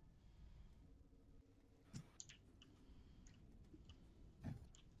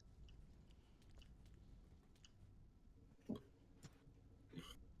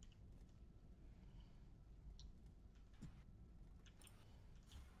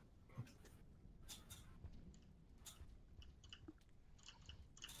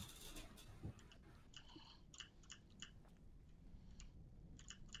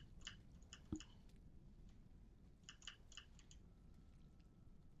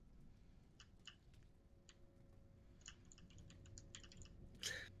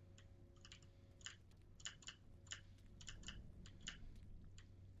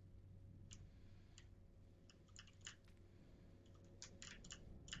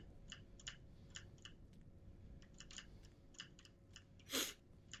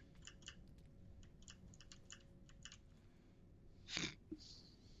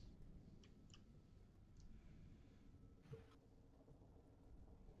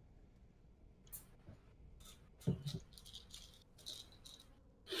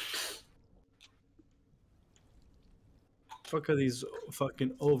 Fuck are these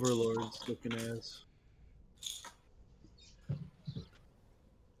fucking overlords looking ass?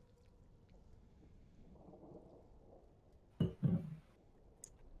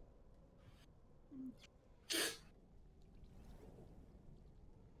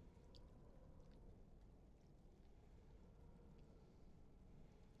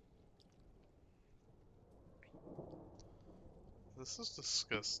 This is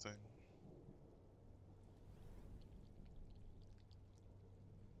disgusting.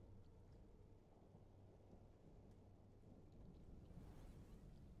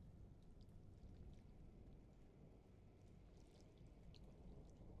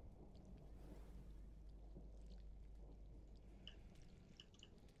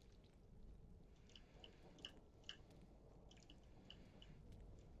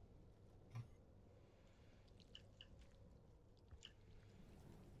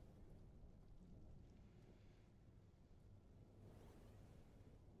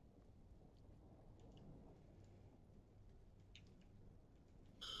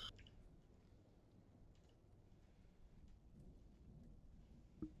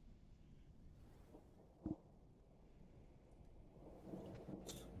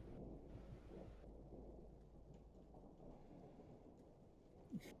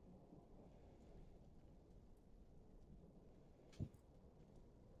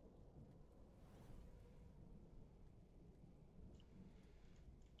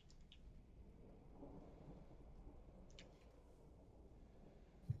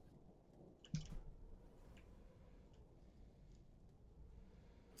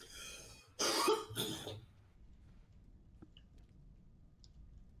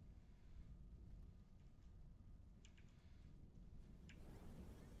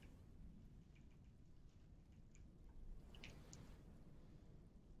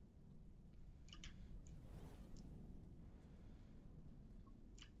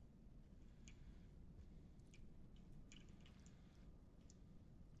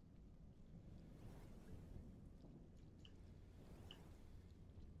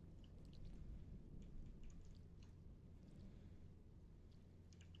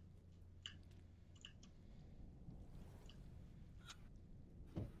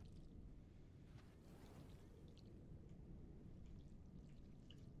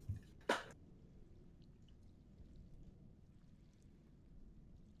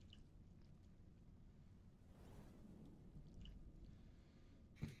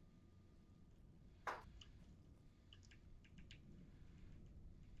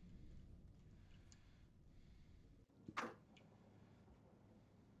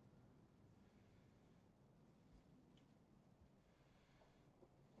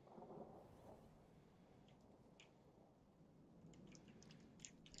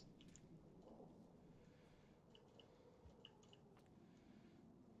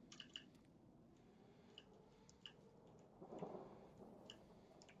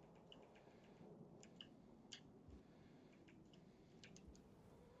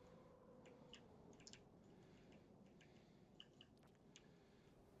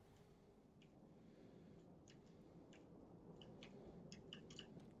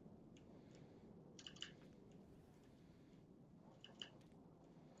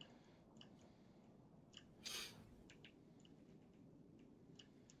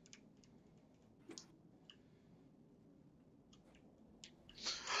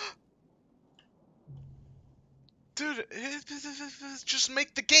 Dude, just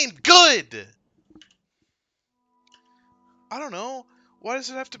make the game good! I don't know. Why does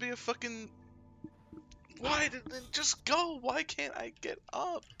it have to be a fucking... Why did it just go? Why can't I get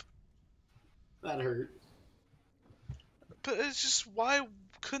up? That hurt. But it's just, why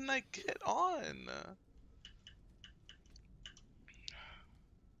couldn't I get on?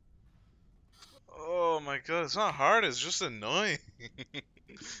 Oh my god, it's not hard, it's just annoying.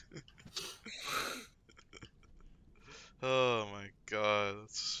 Oh my god,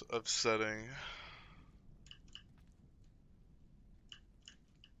 it's upsetting.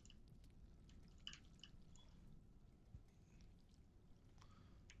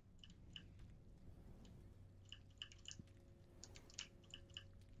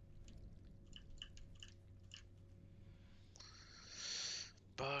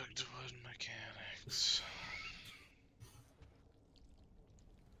 Bugged wood mechanics.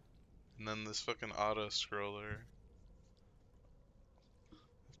 And then this fucking auto scroller.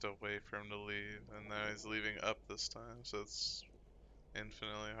 Have to wait for him to leave, and now he's leaving up this time, so it's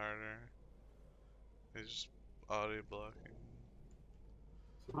infinitely harder. He's just audio blocking.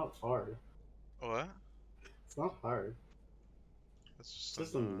 It's not hard. What? It's not hard. That's It's just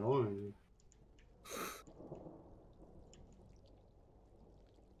just annoying. annoying.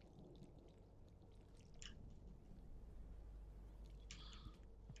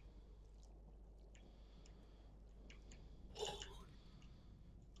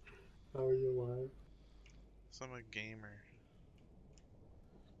 How are you alive? So I'm a gamer.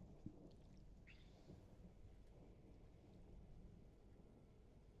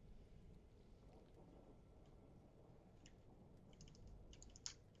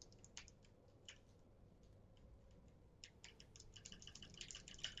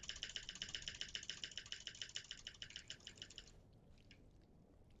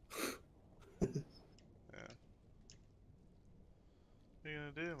 Yeah. What are you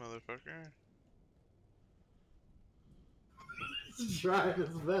gonna do, motherfucker? He's trying his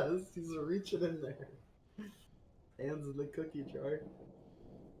best. He's reaching in there. Hands in the cookie jar.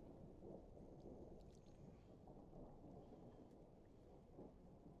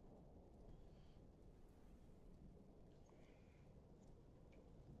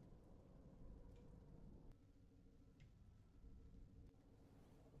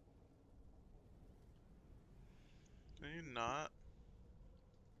 Are you not?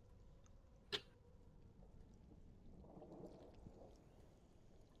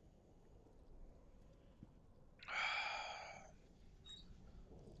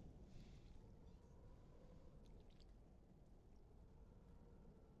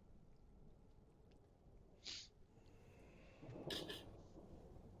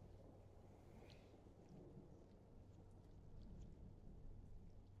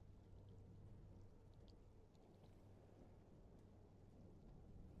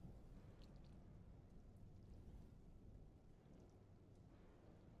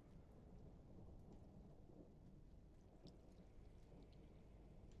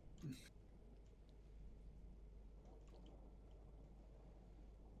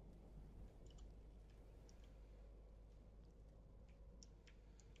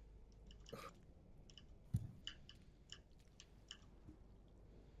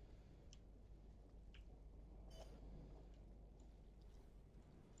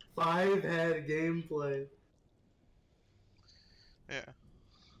 Five-head gameplay. Yeah.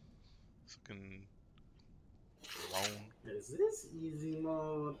 Fucking drone. Is this easy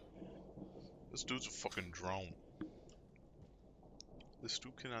mode? This dude's a fucking drone. This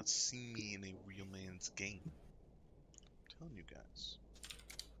dude cannot see me in a real man's game. I'm telling you guys.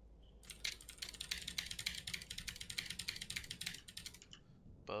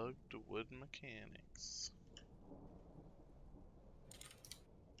 Bugged wood mechanics.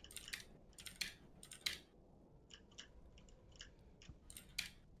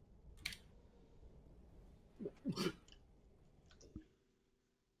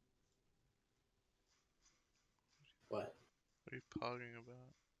 What? What are you pogging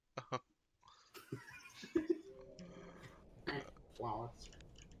about? Flowers.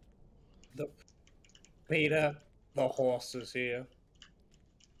 The Peter, the horse is here.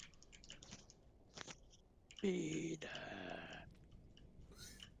 Peter.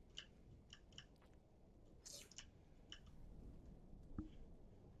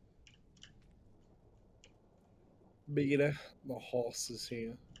 Peter, the horse is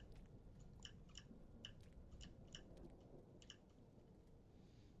here.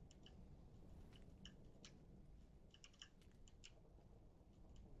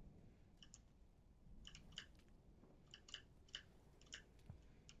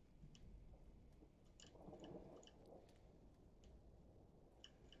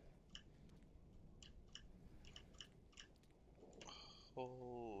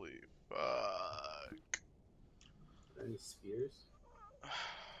 Holy fuck. Any spears?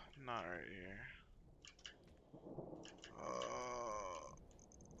 Not right here. Oh.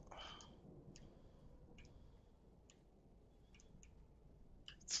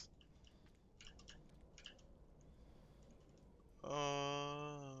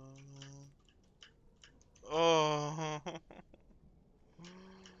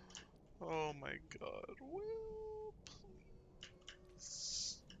 Oh my god. Will,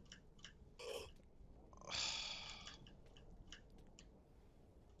 please.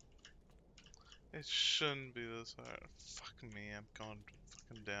 It shouldn't be this hard. Fuck me, I'm going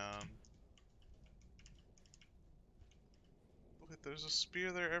fucking down. Wait, there's a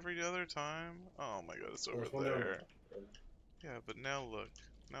spear there every other time? Oh my god, it's over There's one there on the there. left. Yeah, but now look.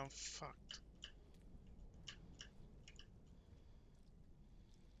 Now I'm fucked.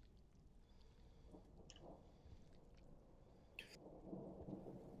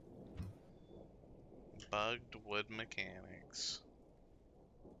 Bugged wood mechanics.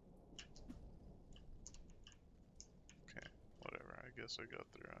 Okay, whatever. I guess I got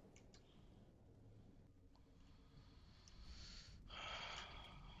through it.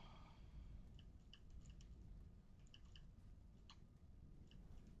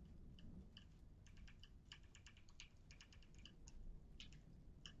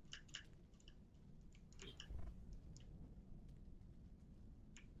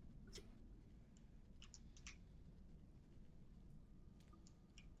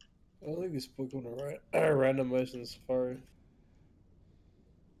 I don't think this Pokemon are randomized in Safari.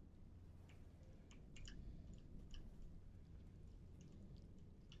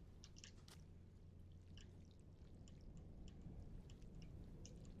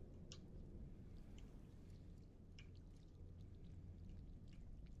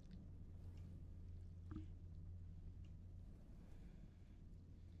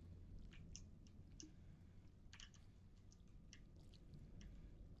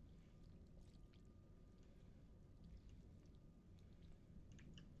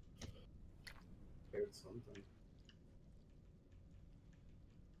 Heard something.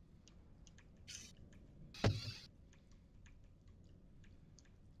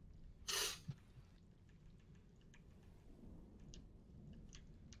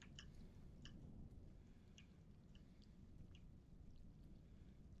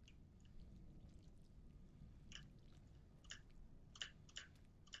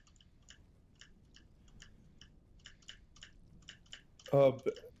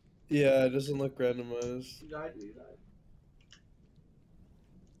 Yeah, it doesn't look randomized. You died, you died.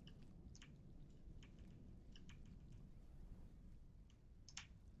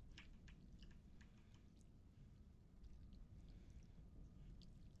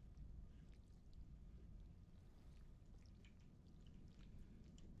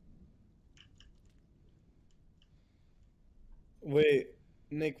 Wait,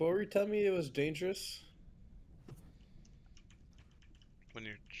 Nick, what were you telling me it was dangerous? When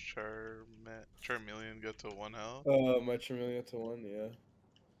your Charmeleon got to 1 health? My Charmeleon to 1, yeah.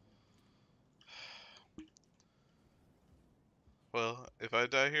 Well, if I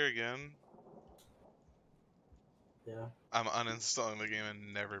die here again, Yeah. I'm uninstalling the game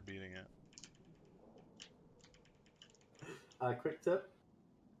and never beating it. Quick tip.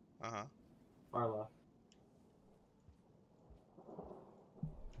 Uh-huh. Far left.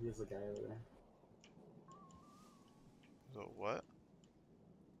 He's the guy over there. So what?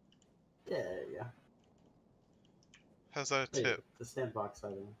 Yeah, yeah. How's that a Hey, tip? the sandbox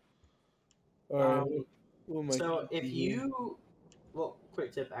item. Alright, who am I So if shooting? you, well,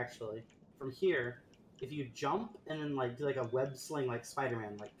 quick tip actually, from here, if you jump and then like do like a web sling like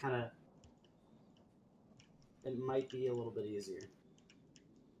Spider-Man, like kind of, it might be a little bit easier.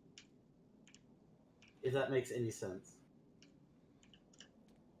 If that makes any sense.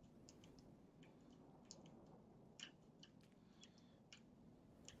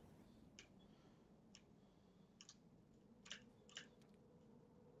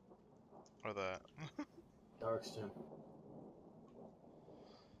 Or that. Dark Stone.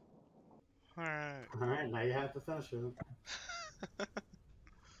 Alright. Alright, now you have to finish it.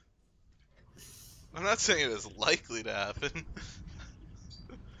 I'm not saying it is likely to happen.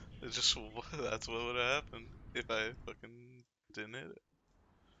 It's just, that's what would have happened if I fucking didn't hit it.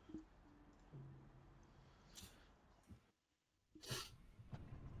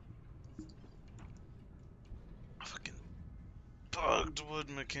 Fucking bugged wood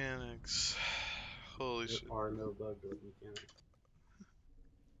mechanics. Holy There shit. are no bug mechanics.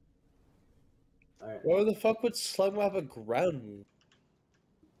 Alright. Why the fuck would Slugma have a ground move?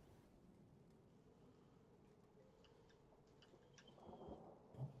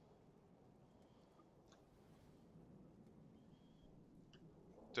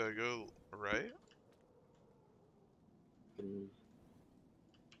 Do I go right? Can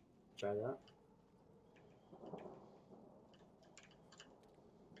try that.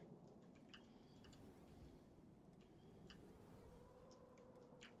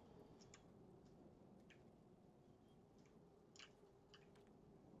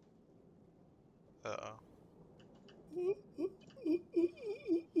 Uh-oh.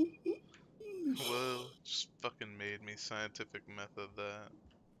 Well, just fucking made me scientific method that.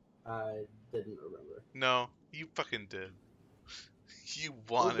 I didn't remember. No, you fucking did. You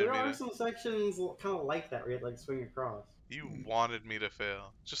Well, wanted there me are to. some sections kind of like that where you have to, like swing across. You wanted me to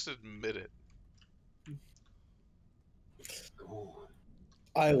fail. Just admit it. Go on.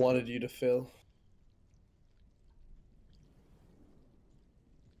 I wanted you to fail.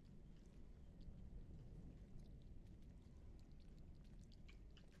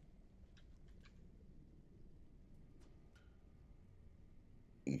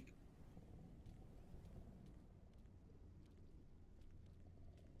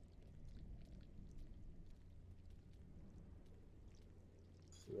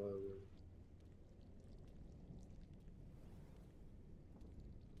 Slowly.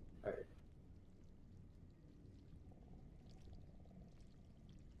 Alright.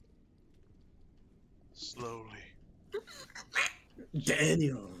 Slowly.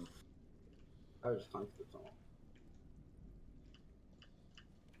 Daniel. I was just climbing through the tunnel.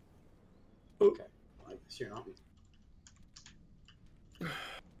 Oh. Okay. Well, I guess you're not.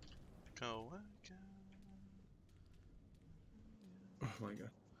 Go Oh my god.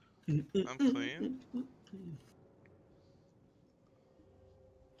 I'm clean.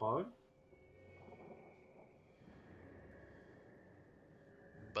 Pog?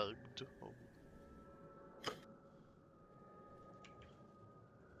 Bugged. Oh.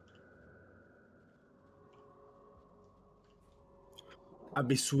 I'd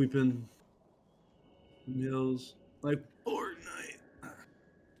be sweeping mills like Fortnite.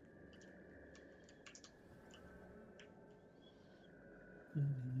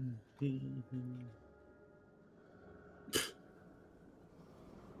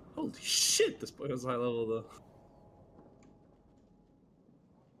 Holy shit, this boy was high level though.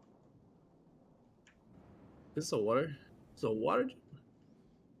 Is this a water? Is this a water?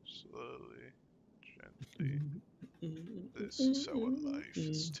 Slowly. Gently. This is how a life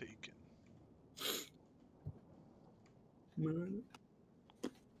is taken.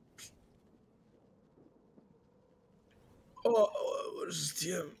 Oh, what is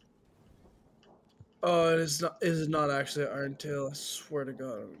this DM? Oh, it is not. It is not actually an Iron Tail. I swear to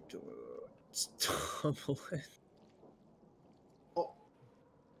God, I'm killing it. It's tumbling. Oh.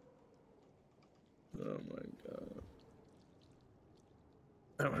 Oh my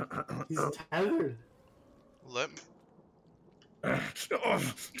God. He's tethered. Let me.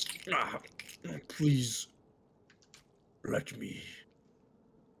 Please, let me.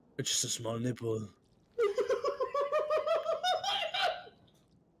 It's just a small nipple.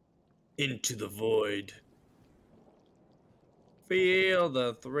 Into the void. Feel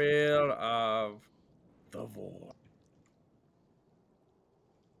the thrill of the void.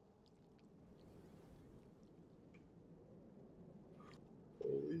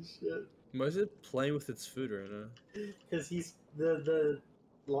 Holy shit. Why is it playing with its food right now? Because he's the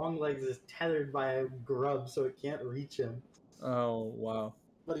long legs is tethered by a grub, so it can't reach him. Oh, wow.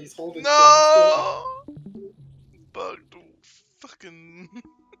 But he's holding No! Bugged. Fucking.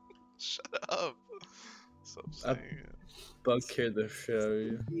 Shut up. Stop saying it. Bug scared the shit out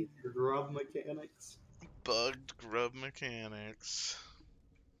of you. Your grub mechanics. Bugged grub mechanics.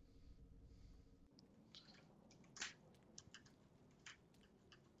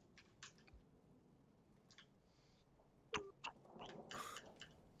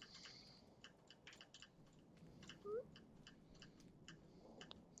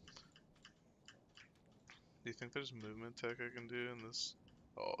 Do you think there's movement tech I can do in this?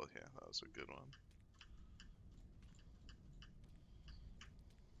 Oh yeah, that was a good one.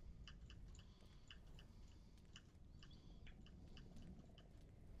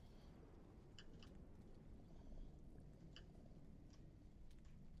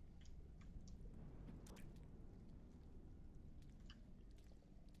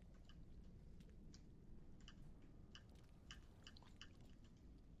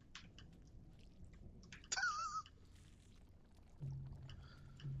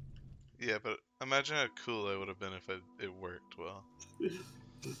 Yeah, but imagine how cool I would have been if it worked well.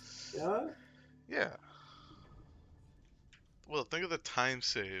 Yeah? Yeah. Well, think of the time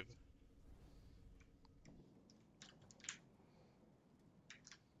save.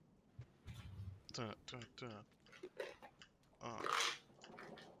 Dun, dun, dun.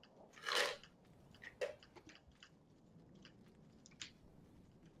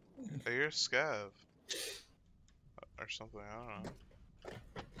 Hey, you're a scav. Or something, I don't know.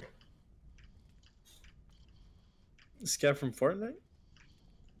 This guy from Fortnite?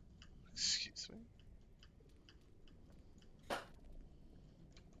 Excuse me?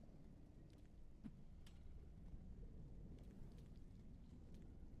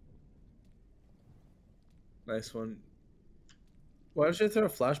 Nice one. Why don't you throw a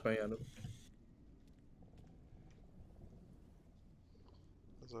flashbang at him?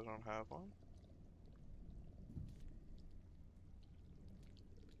 Because I don't have one.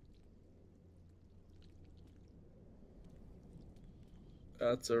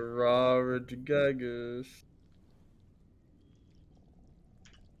 That's a raw Regigagus.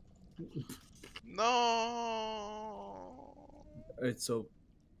 No! Alright, so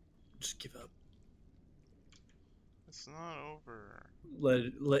just give up. It's not over.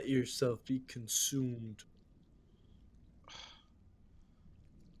 Let yourself be consumed.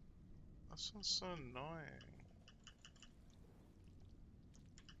 That sounds so annoying.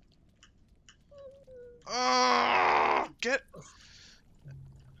 Get.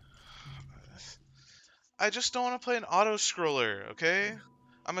 I just don't want to play an auto scroller, okay?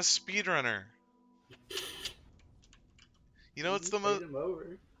 I'm a speedrunner. You know, it's the most. Him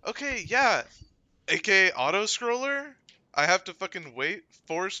over. Okay, yeah. AKA auto scroller? I have to fucking wait?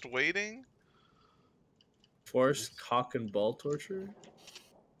 Forced waiting? Forced cock and ball torture?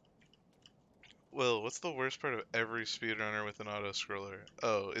 Will, what's the worst part of every speedrunner with an auto scroller?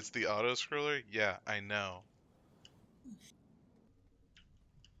 Oh, it's the auto scroller? Yeah, I know.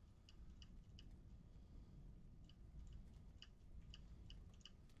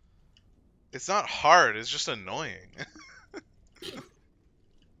 It's not hard, it's just annoying.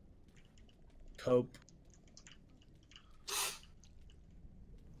 Cope.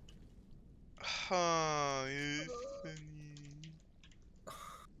 Huh, you funny.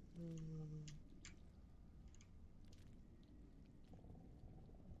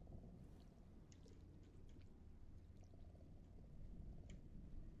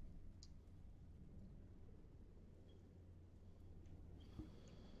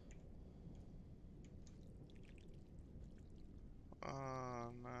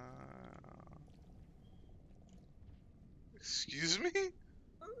 Oh no. Excuse me?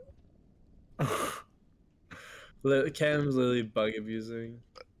 Cam's literally bug abusing.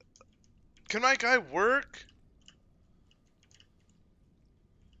 Can my guy work?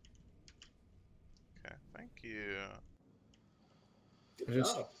 Okay, thank you. Good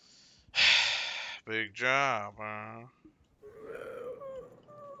Just job. Big job, huh?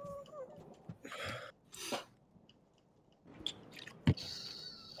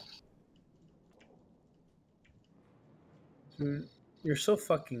 dude, you're so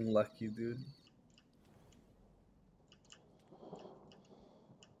fucking lucky, dude.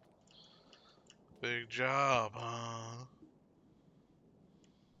 Big job, huh?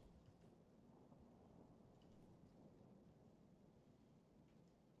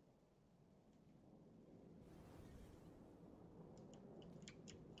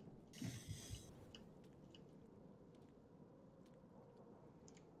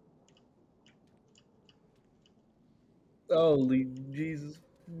 Holy Jesus,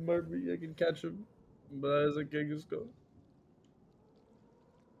 Murphy, I can catch him, but as a Genghis-Khan.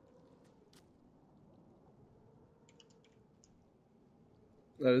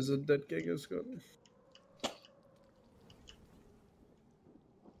 That is a dead Genghis-Khan.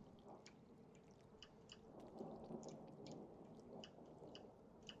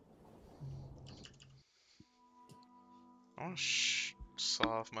 I want to saw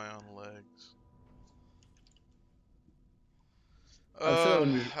off my own legs. I'm sure that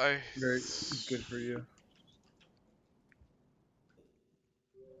wouldn't be I very good for you.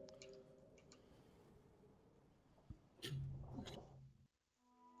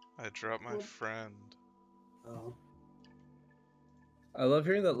 dropped my What? friend. Oh. I love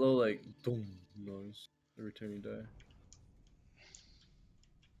hearing that little like boom noise every time you die.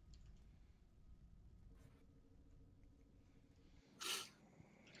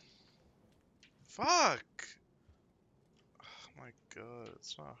 Fuck! Oh my god,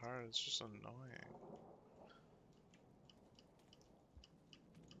 it's not hard, it's just annoying.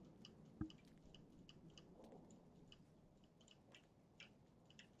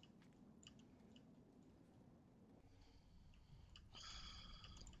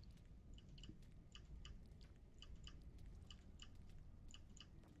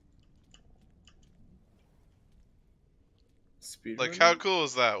 Like, how Speedrunning? cool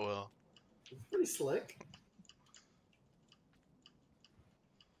is that, Will? It's pretty slick.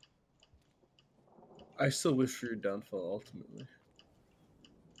 I still wish for your downfall ultimately.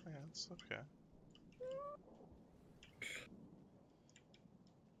 Yeah, it's okay.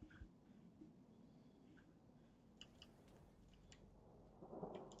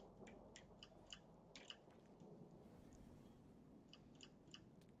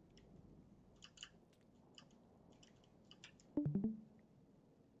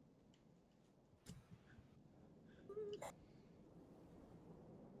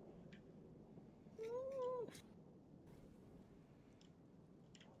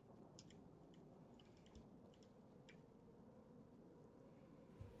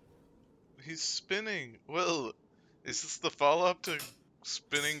 He's spinning. Will, is this the follow-up to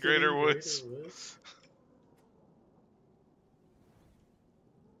Spinning Greater Woods?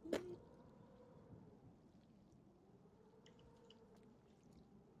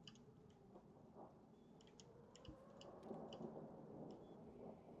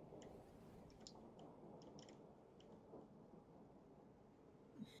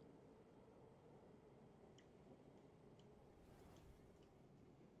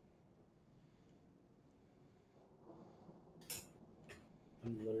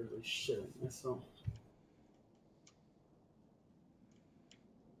 I'm literally shitting myself.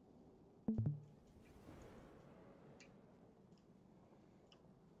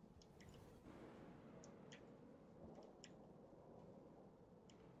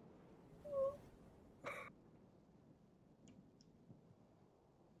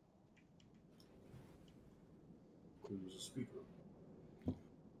 Who's a speaker?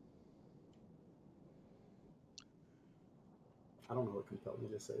 I don't know what compelled me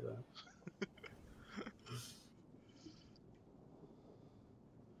to say that.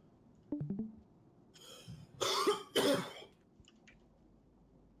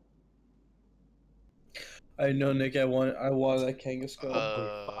 I know, Nick. I want that Kangaskhan.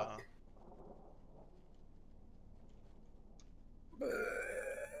 Fuck.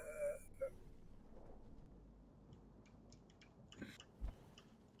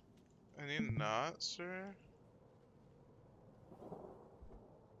 Any not, sir?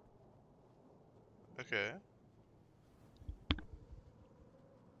 Okay.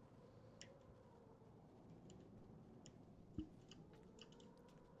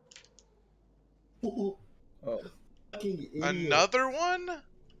 Oh, Oh, fucking idiot. Another one?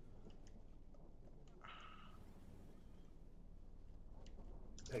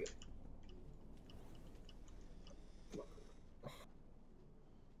 Take it.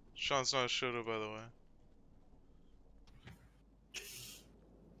 Sean's not a Shoto, by the way.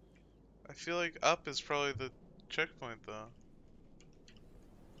 I feel like up is probably the checkpoint, though.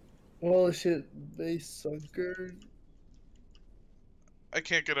 well, shit. Base sunker. I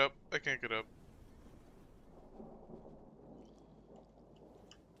can't get up. I can't get up.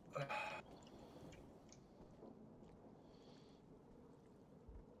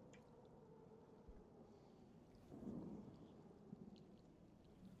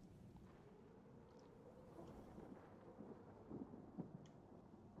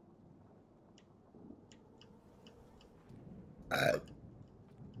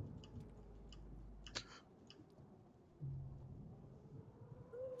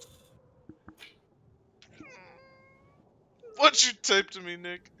 What you typed to me,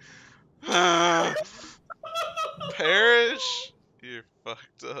 Nick? Perish? You're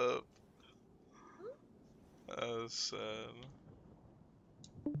fucked up. That was sad.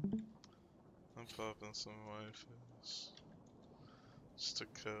 I'm popping some waifus. Just to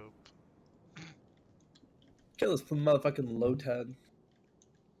cope. Kill this motherfucking Lotad.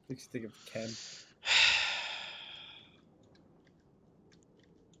 Makes you think of Ken.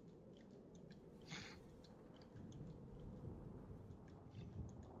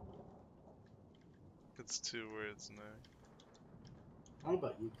 It's 2 words, Nick. I don't know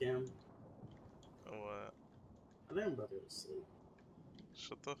about you, Cam. Oh, what? I think I'm about to go to sleep.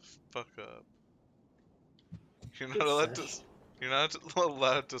 Shut the fuck up. You're Good not allowed to. sesh. You're not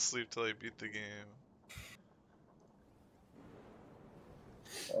allowed to sleep till I beat the game.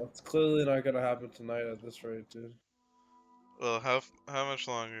 Well, it's clearly not gonna happen tonight at this rate, dude. Well, how much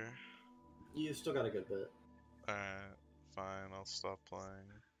longer? You still got a good bit. Alright, fine. I'll stop playing.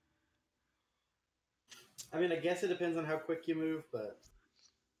 I mean, I guess it depends on how quick you move, but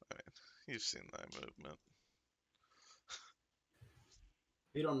You've seen that movement.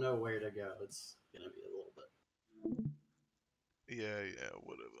 if you don't know where to go, it's gonna be a little bit. Yeah,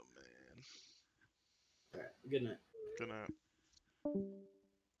 whatever, man. Alright, good night. Good night.